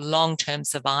designed for long-term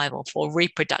survival, for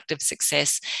reproductive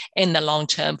success in the long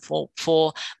term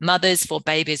for mothers, for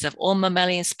babies of all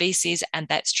mammalian species, and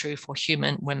that's true for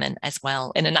human women as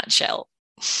well, in a nutshell.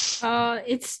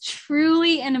 It's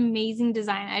truly an amazing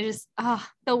design.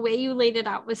 The way you laid it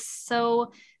out was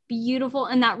so beautiful,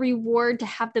 and that reward to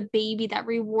have the baby, that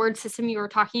reward system you were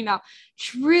talking about,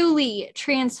 truly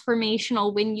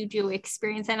transformational when you do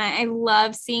experience. And I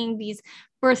love seeing these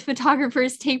birth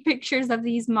photographers take pictures of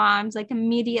these moms like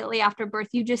immediately after birth.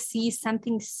 You just see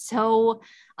something so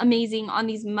amazing on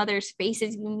these mothers'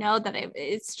 faces. That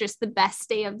it's just the best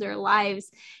day of their lives.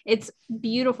 It's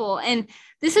beautiful. And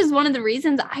this is one of the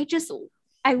reasons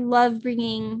I love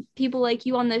bringing people like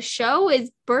you on the show,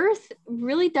 is birth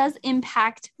really does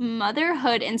impact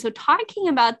motherhood. And so talking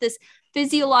about this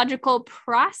physiological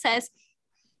process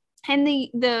and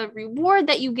the reward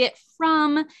that you get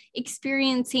from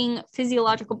experiencing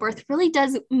physiological birth really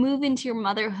does move into your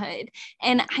motherhood.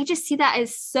 And I just see that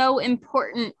as so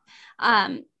important.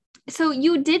 So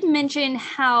you did mention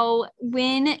how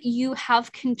when you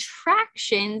have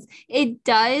contractions, it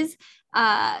does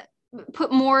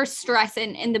put more stress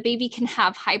and the baby can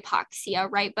have hypoxia,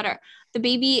 right? But the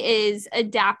baby is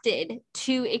adapted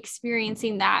to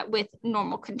experiencing that with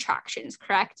normal contractions,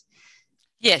 correct?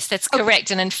 Yes, that's correct.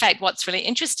 And in fact, what's really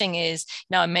interesting is,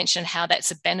 I mentioned how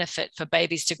that's a benefit for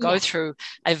babies to go through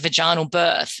a vaginal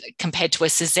birth compared to a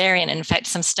cesarean. And in fact,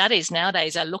 some studies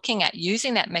nowadays are looking at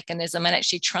using that mechanism and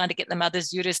actually trying to get the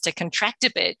mother's uterus to contract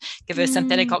a bit, give her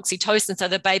synthetic oxytocin so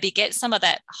the baby gets some of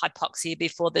that hypoxia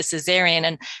before the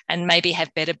cesarean and maybe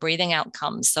have better breathing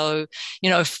outcomes. So,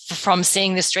 from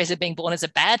seeing the stress of being born as a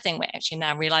bad thing, we're actually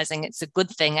now realizing it's a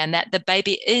good thing, and that the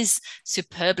baby is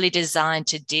superbly designed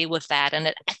to deal with that. And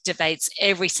it activates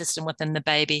every system within the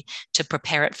baby to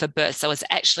prepare it for birth. So it's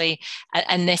actually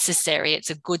a necessary, it's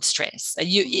a good stress.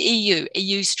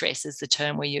 EU stress is the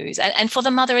term we use. And for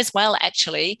the mother as well,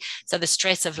 actually. So the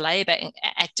stress of labor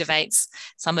activates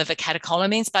some of the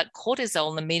catecholamines, but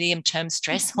cortisol, the medium-term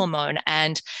stress hormone,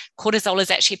 and cortisol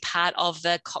is actually part of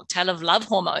the cocktail of love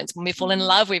hormones. When we fall in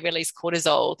love, we release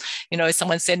cortisol.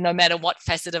 Someone said no matter what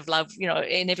facet of love,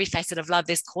 in every facet of love,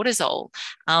 there's cortisol.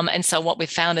 And so what we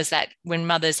found is that when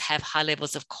mothers have high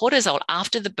levels of cortisol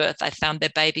after the birth, they found their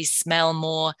babies smell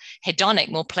more hedonic,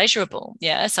 more pleasurable.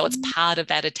 Yeah. So it's part of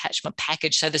that attachment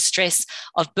package. So the stress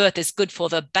of birth is good for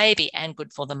the baby and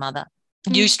good for the mother.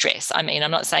 Eustress. I mean,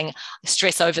 I'm not saying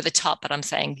stress over the top, but I'm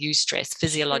saying eustress,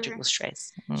 physiological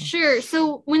stress. Sure.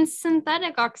 So when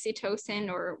synthetic oxytocin,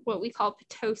 or what we call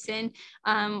Pitocin,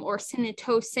 or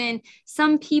syntocin,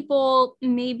 some people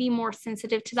may be more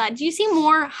sensitive to that. Do you see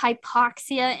more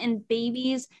hypoxia in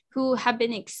babies who have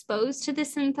been exposed to the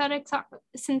synthetic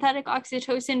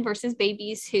oxytocin versus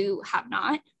babies who have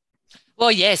not?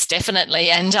 Well, yes,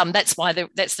 definitely. And that's why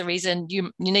that's the reason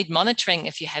you need monitoring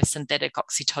if you have synthetic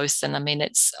oxytocin. I mean,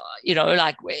 it's,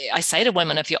 like I say to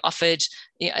women, if you're offered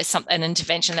an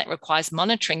intervention that requires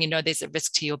monitoring, there's a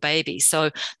risk to your baby.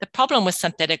 So the problem with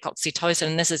synthetic oxytocin,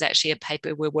 and this is actually a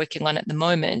paper we're working on at the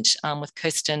moment with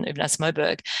Kirsten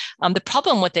Ubnas-Moberg, the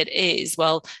problem with it is,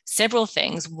 well, several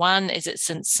things. One is it's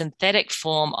a synthetic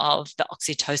form of the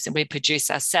oxytocin we produce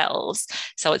ourselves.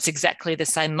 So it's exactly the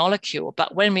same molecule.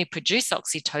 But when we produce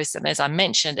oxytocin, as I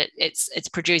mentioned, it's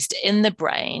produced in the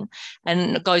brain,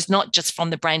 and it goes not just from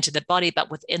the brain to the body, but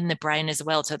within the brain as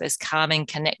well. So there's calming,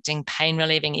 connecting, pain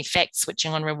relieving effects,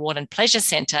 switching on reward and pleasure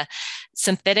center.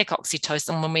 Synthetic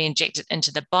oxytocin, when we inject it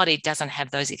into the body, doesn't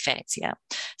have those effects. Yeah.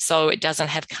 So it doesn't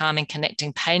have calming,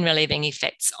 connecting, pain relieving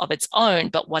effects of its own,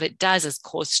 but what it does is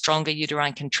cause stronger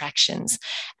uterine contractions.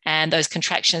 And those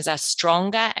contractions are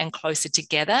stronger and closer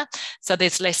together. So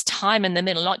there's less time in the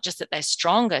middle, not just that they're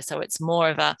stronger. So it's more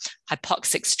of a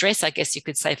hypoxic stress, I guess you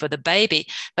could say, for the baby,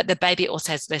 but the baby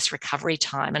also has less recovery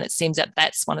time. And it seems that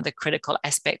that's one of the critical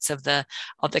aspects of the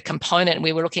component.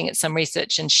 We were looking at some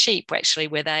research in sheep, actually,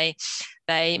 where they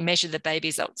measure the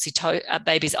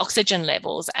baby's oxygen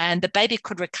levels, and the baby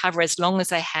could recover as long as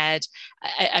they had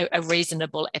a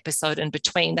reasonable episode in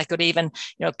between. They could even,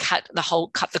 cut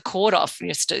the cord off,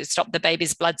 stop the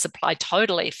baby's blood supply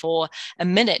totally for a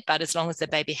minute. But as long as the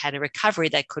baby had a recovery,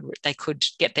 they could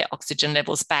get their oxygen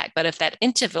levels back. But if that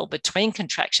interval between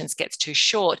contractions gets too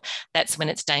short, that's when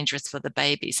it's dangerous for the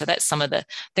baby. So that's some of the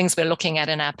things we're looking at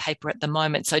in our paper at the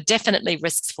moment. So definitely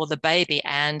risks for the baby,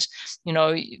 and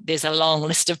there's a long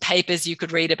list of papers you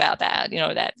could read about that,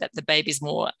 that the baby's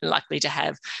more likely to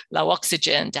have low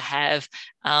oxygen, to have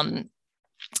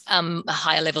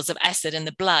higher levels of acid in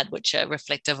the blood, which are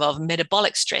reflective of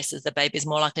metabolic stresses. The baby is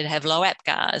more likely to have low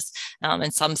APGARs.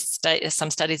 And some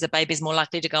studies, the baby is more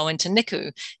likely to go into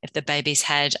NICU if the baby's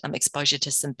had exposure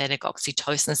to synthetic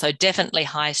oxytocin. So definitely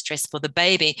high stress for the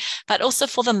baby, but also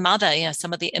for the mother.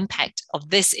 Some of the impact of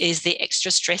this is the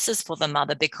extra stresses for the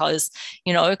mother, because,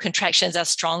 contractions are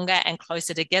stronger and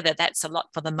closer together. That's a lot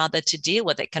for the mother to deal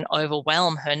with. It can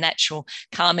overwhelm her natural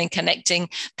calming, connecting,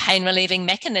 pain relieving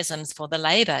mechanisms for the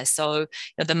labor. So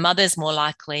the mother's more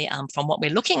likely, from what we're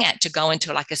looking at, to go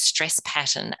into like a stress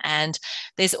pattern. And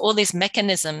there's all these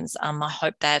mechanisms, I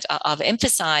hope that I've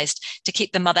emphasized, to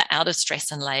keep the mother out of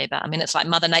stress and labor. I mean, it's like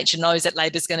Mother Nature knows that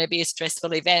labor is going to be a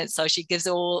stressful event. So she gives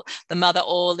the mother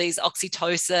all these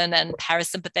oxytocin and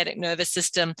parasympathetic nervous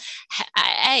system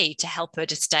to help her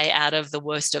to stay out of the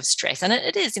worst of stress. And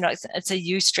it is, it's a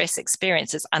eustress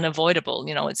experience. It's unavoidable.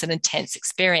 It's an intense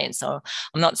experience. So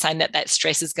I'm not saying that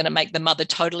stress is going to make the mother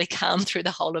totally calm through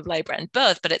the whole of labor and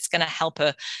birth, but it's going to help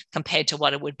her compared to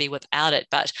what it would be without it.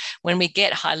 But when we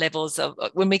get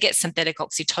when we get synthetic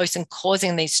oxytocin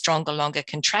causing these stronger, longer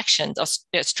contractions, or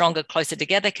stronger, closer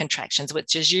together contractions,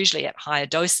 which is usually at higher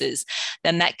doses,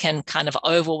 then that can kind of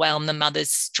overwhelm the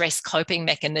mother's stress coping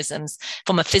mechanisms.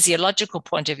 From a physiological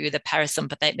point of view, the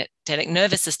parasympathetic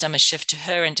nervous system is shift to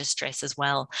her into stress as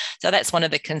well. So that's one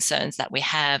of the concerns that we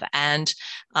have. And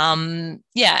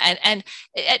and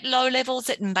at low levels,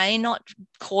 it may not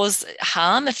cause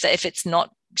harm if it's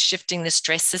not shifting the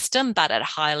stress system, but at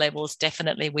high levels,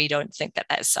 definitely we don't think that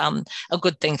that's a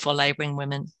good thing for laboring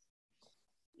women.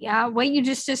 Yeah, what you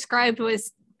just described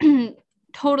was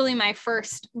totally my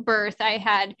first birth. I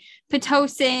had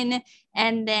Pitocin,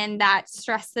 and then that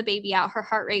stressed the baby out. Her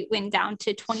heart rate went down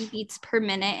to 20 beats per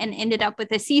minute and ended up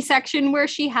with a C-section where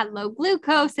she had low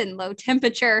glucose and low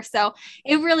temperature. So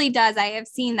it really does. I have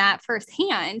seen that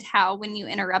firsthand, how when you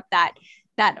interrupt that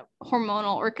that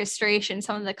hormonal orchestration,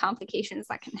 some of the complications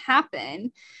that can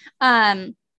happen.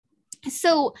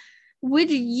 So would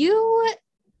you,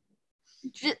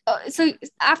 so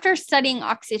after studying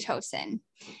oxytocin,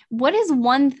 what is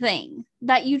one thing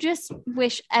that you just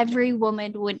wish every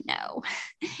woman would know?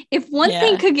 If one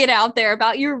thing could get out there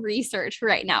about your research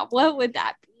right now, what would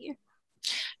that be?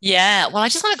 Yeah, well, I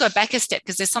just want to go back a step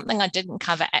because there's something I didn't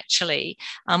cover actually.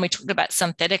 We talked about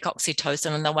synthetic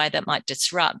oxytocin and the way that might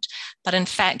disrupt. But in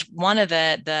fact, one of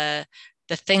the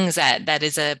things that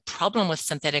is a problem with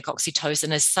synthetic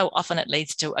oxytocin is so often it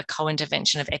leads to a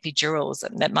co-intervention of epidurals.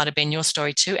 And that might have been your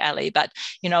story too, Ali. But,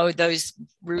 those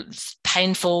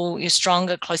painful,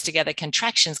 stronger, close together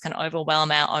contractions can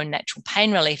overwhelm our own natural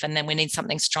pain relief. And then we need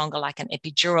something stronger like an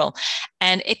epidural.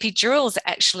 And epidurals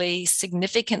actually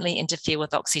significantly interfere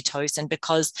with oxytocin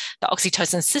because the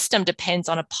oxytocin system depends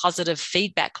on a positive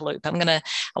feedback loop. I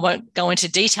won't go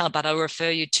into detail, but I'll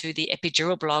refer you to the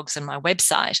epidural blogs on my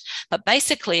website. But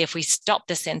basically, if we stop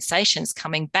the sensations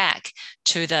coming back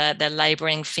to the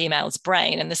laboring female's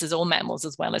brain, and this is all mammals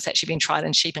as well, it's actually been tried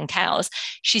in sheep and cows,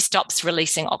 she stops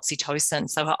releasing oxytocin.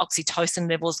 So her oxytocin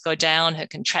levels go down, her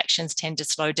contractions tend to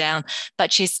slow down,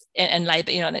 but she's in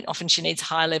labor, then often she needs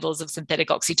high levels of synthetic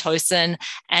oxytocin,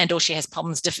 and or she has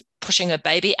problems pushing her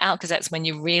baby out, because that's when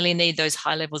you really need those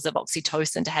high levels of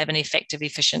oxytocin to have an effective,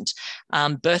 efficient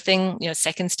birthing,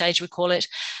 second stage we call it.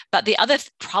 But the other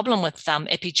problem with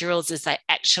epidurals is they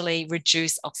actually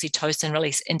reduce oxytocin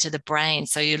release into the brain.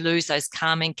 So you lose those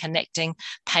calming, connecting,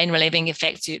 pain relieving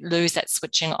effects. You lose that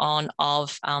switching on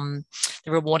of the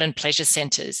reward and pleasure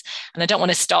centers. And I don't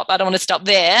want to stop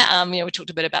there. We talked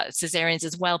a bit about cesareans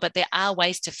as well, but there are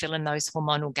ways to fill in those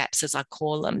hormonal gaps, as I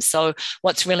call them. So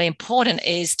what's really important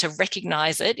is to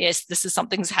recognize it. Yes, this is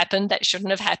something's happened that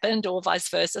shouldn't have happened, or vice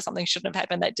versa. Something shouldn't have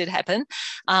happened that did happen.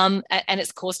 And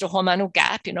it's caused a hormonal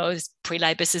gap,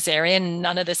 pre-labor cesarean,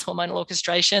 none of this hormonal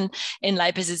orchestration. In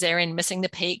labor cesarean, missing the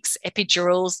peaks,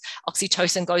 epidurals,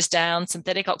 oxytocin goes down,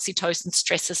 synthetic oxytocin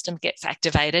stress system gets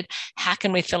activated. How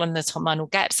can we fill in those hormonal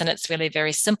gaps? And it's really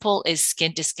very simple, is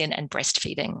skin to skin and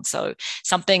breastfeeding. So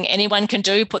something anyone can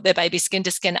do, put their baby skin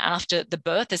to skin after the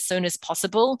birth as soon as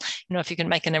possible. If you can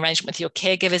make an arrangement with your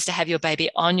caregivers to have your baby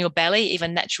on your belly,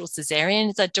 even natural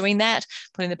cesareans are doing that,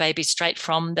 putting the baby straight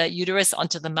from the uterus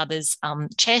onto the mother's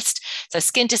chest. So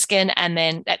skin to skin, and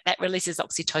then that releases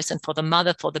oxytocin for the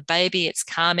mother, for the baby. It's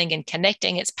calming and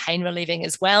connecting, it's pain relieving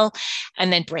as well.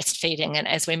 And then breastfeeding. And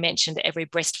as we mentioned, every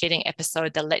breastfeeding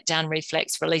episode, the letdown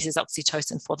reflex releases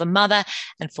oxytocin for the mother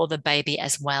and for the baby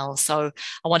as well. So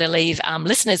I want to leave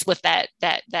listeners with that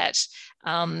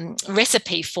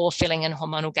recipe for filling in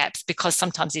hormonal gaps, because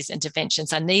sometimes these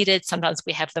interventions are needed. Sometimes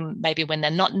we have them maybe when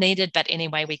they're not needed, but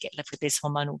anyway, we get left with these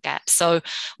hormonal gaps. So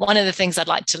one of the things I'd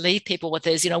like to leave people with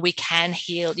is, we can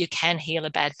heal. You can heal a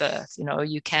bad birth.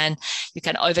 You can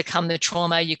overcome the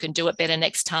trauma. You can do it better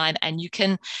next time, and you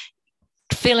can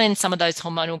fill in some of those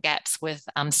hormonal gaps with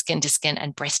skin to skin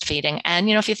and breastfeeding. And,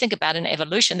 if you think about it, in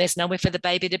evolution, there's nowhere for the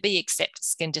baby to be except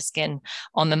skin to skin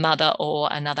on the mother or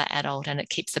another adult, and it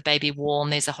keeps the baby warm.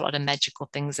 There's a whole lot of magical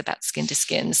things about skin to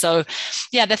skin. So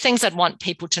yeah, the things I'd want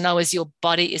people to know is your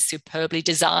body is superbly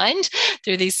designed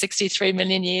through these 63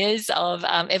 million years of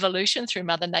evolution, through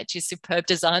Mother Nature's superb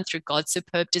design, through God's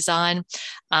superb design.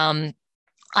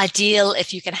 Ideal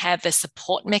if you can have the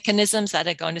support mechanisms that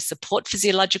are going to support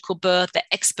physiological birth. The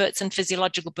experts in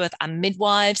physiological birth are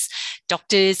midwives.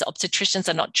 Doctors, obstetricians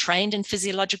are not trained in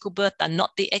physiological birth. They're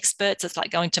not the experts. It's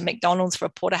like going to McDonald's for a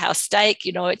porterhouse steak.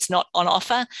 It's not on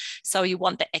offer. So you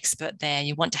want the expert there.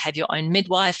 You want to have your own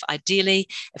midwife, ideally.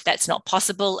 If that's not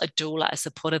possible, a doula, a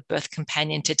supportive birth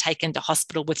companion to take into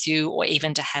hospital with you, or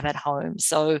even to have at home.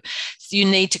 So you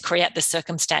need to create the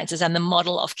circumstances, and the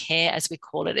model of care, as we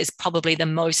call it, is probably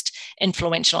the most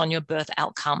influential on your birth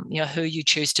outcome, who you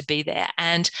choose to be there.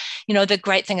 And, the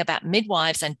great thing about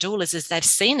midwives and doulas is they've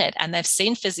seen it, and they've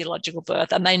seen physiological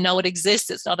birth, and they know it exists.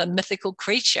 It's not a mythical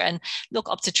creature. And look,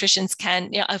 obstetricians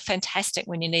are fantastic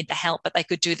when you need the help, but they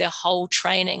could do their whole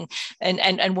training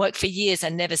and work for years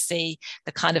and never see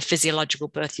the kind of physiological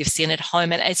birth you've seen at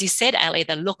home. And as you said, Ali,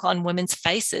 the look on women's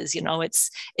faces,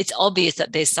 it's obvious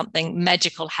that there's something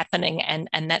magical happening, and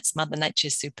that's Mother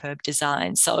Nature's superb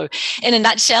design. So in a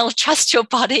nutshell, trust your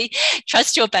body,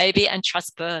 trust your baby, and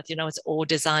trust birth. It's all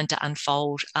designed to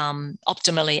unfold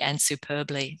optimally and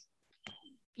superbly.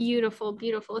 Beautiful,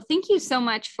 beautiful. Thank you so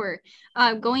much for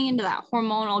going into that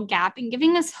hormonal gap and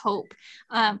giving us hope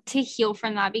to heal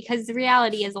from that, because the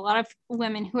reality is a lot of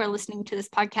women who are listening to this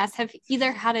podcast have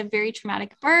either had a very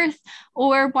traumatic birth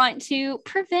or want to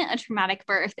prevent a traumatic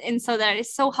birth. And so that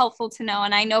is so helpful to know.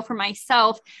 And I know for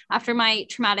myself, after my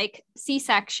traumatic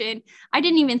C-section, I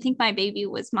didn't even think my baby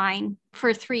was mine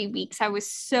for 3 weeks. I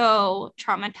was so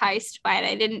traumatized by it.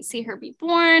 I didn't see her be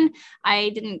born. I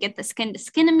didn't get the skin to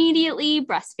skin immediately.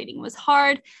 Breastfeeding was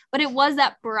hard, but it was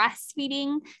that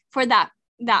breastfeeding for that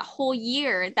whole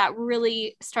year that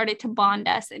really started to bond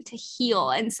us and to heal.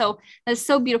 And so that's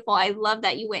so beautiful. I love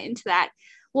that you went into that.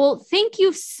 Well, thank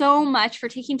you so much for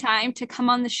taking time to come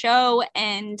on the show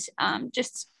and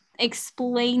just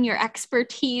explain your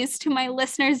expertise to my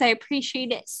listeners. I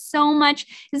appreciate it so much.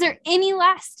 Is there any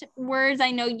last words? I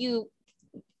know you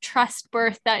trust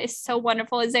birth. That is so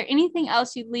wonderful. Is there anything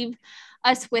else you'd leave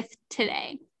us with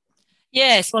today?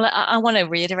 Yes, well, I want to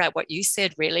reiterate what you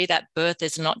said, really, that birth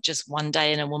is not just one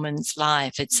day in a woman's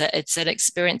life. It's an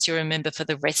experience you remember for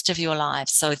the rest of your life.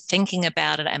 So thinking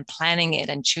about it and planning it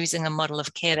and choosing a model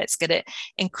of care that's going to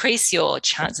increase your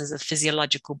chances of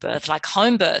physiological birth, like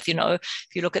home birth.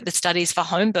 If you look at the studies for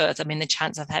home birth, I mean, the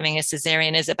chance of having a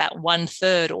cesarean is about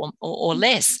 1/3 or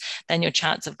less than your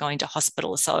chance of going to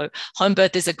hospital. So home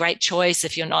birth is a great choice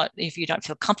if you don't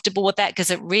feel comfortable with that,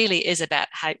 because it really is about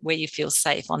where you feel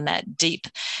safe on that deep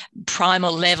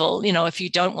primal level. If you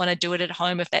don't want to do it at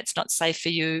home, if that's not safe for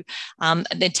you,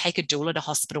 then take a doula to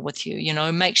hospital with you.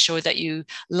 Make sure that you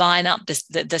line up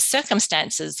the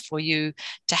circumstances for you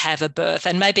to have a birth,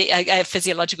 and maybe a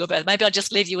physiological birth. Maybe I'll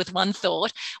just leave you with one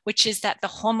thought, which is that the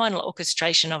hormonal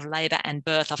orchestration of labor and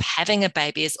birth, of having a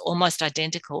baby, is almost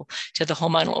identical to the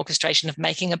hormonal orchestration of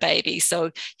making a baby. So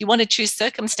you want to choose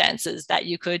circumstances that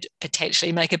you could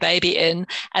potentially make a baby in,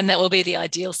 and that will be the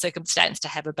ideal circumstance to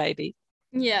have a baby.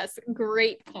 Yes,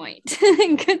 great point.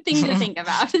 Good thing to think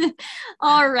about.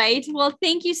 All right. Well,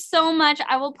 thank you so much.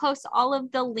 I will post all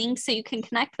of the links so you can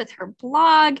connect with her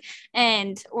blog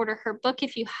and order her book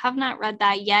if you have not read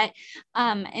that yet.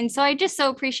 And so I just so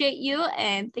appreciate you,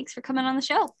 and thanks for coming on the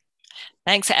show.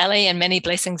 Thanks, Ali, and many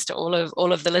blessings to all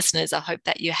of the listeners. I hope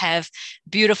that you have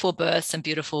beautiful births and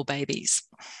beautiful babies.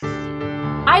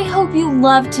 I hope you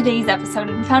loved today's episode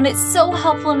and found it so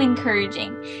helpful and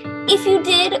encouraging. If you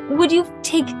did, would you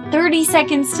take 30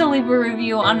 seconds to leave a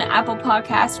review on Apple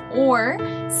Podcasts, or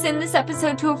send this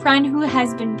episode to a friend who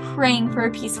has been praying for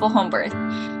a peaceful home birth?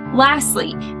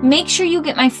 Lastly, make sure you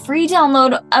get my free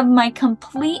download of my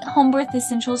complete home birth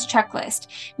essentials checklist.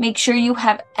 Make sure you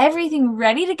have everything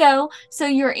ready to go so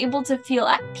you're able to feel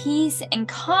at peace and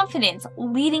confidence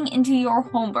leading into your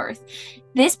home birth.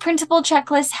 This printable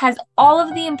checklist has all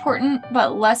of the important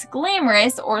but less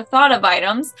glamorous or thought of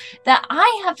items that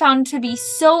I have found to be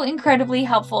so incredibly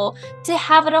helpful to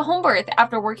have at a home birth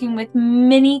after working with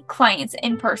many clients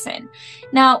in person.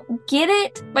 Now, get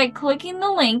it by clicking the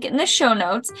link in the show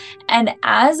notes. And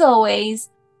as always,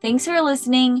 thanks for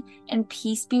listening, and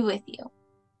peace be with you.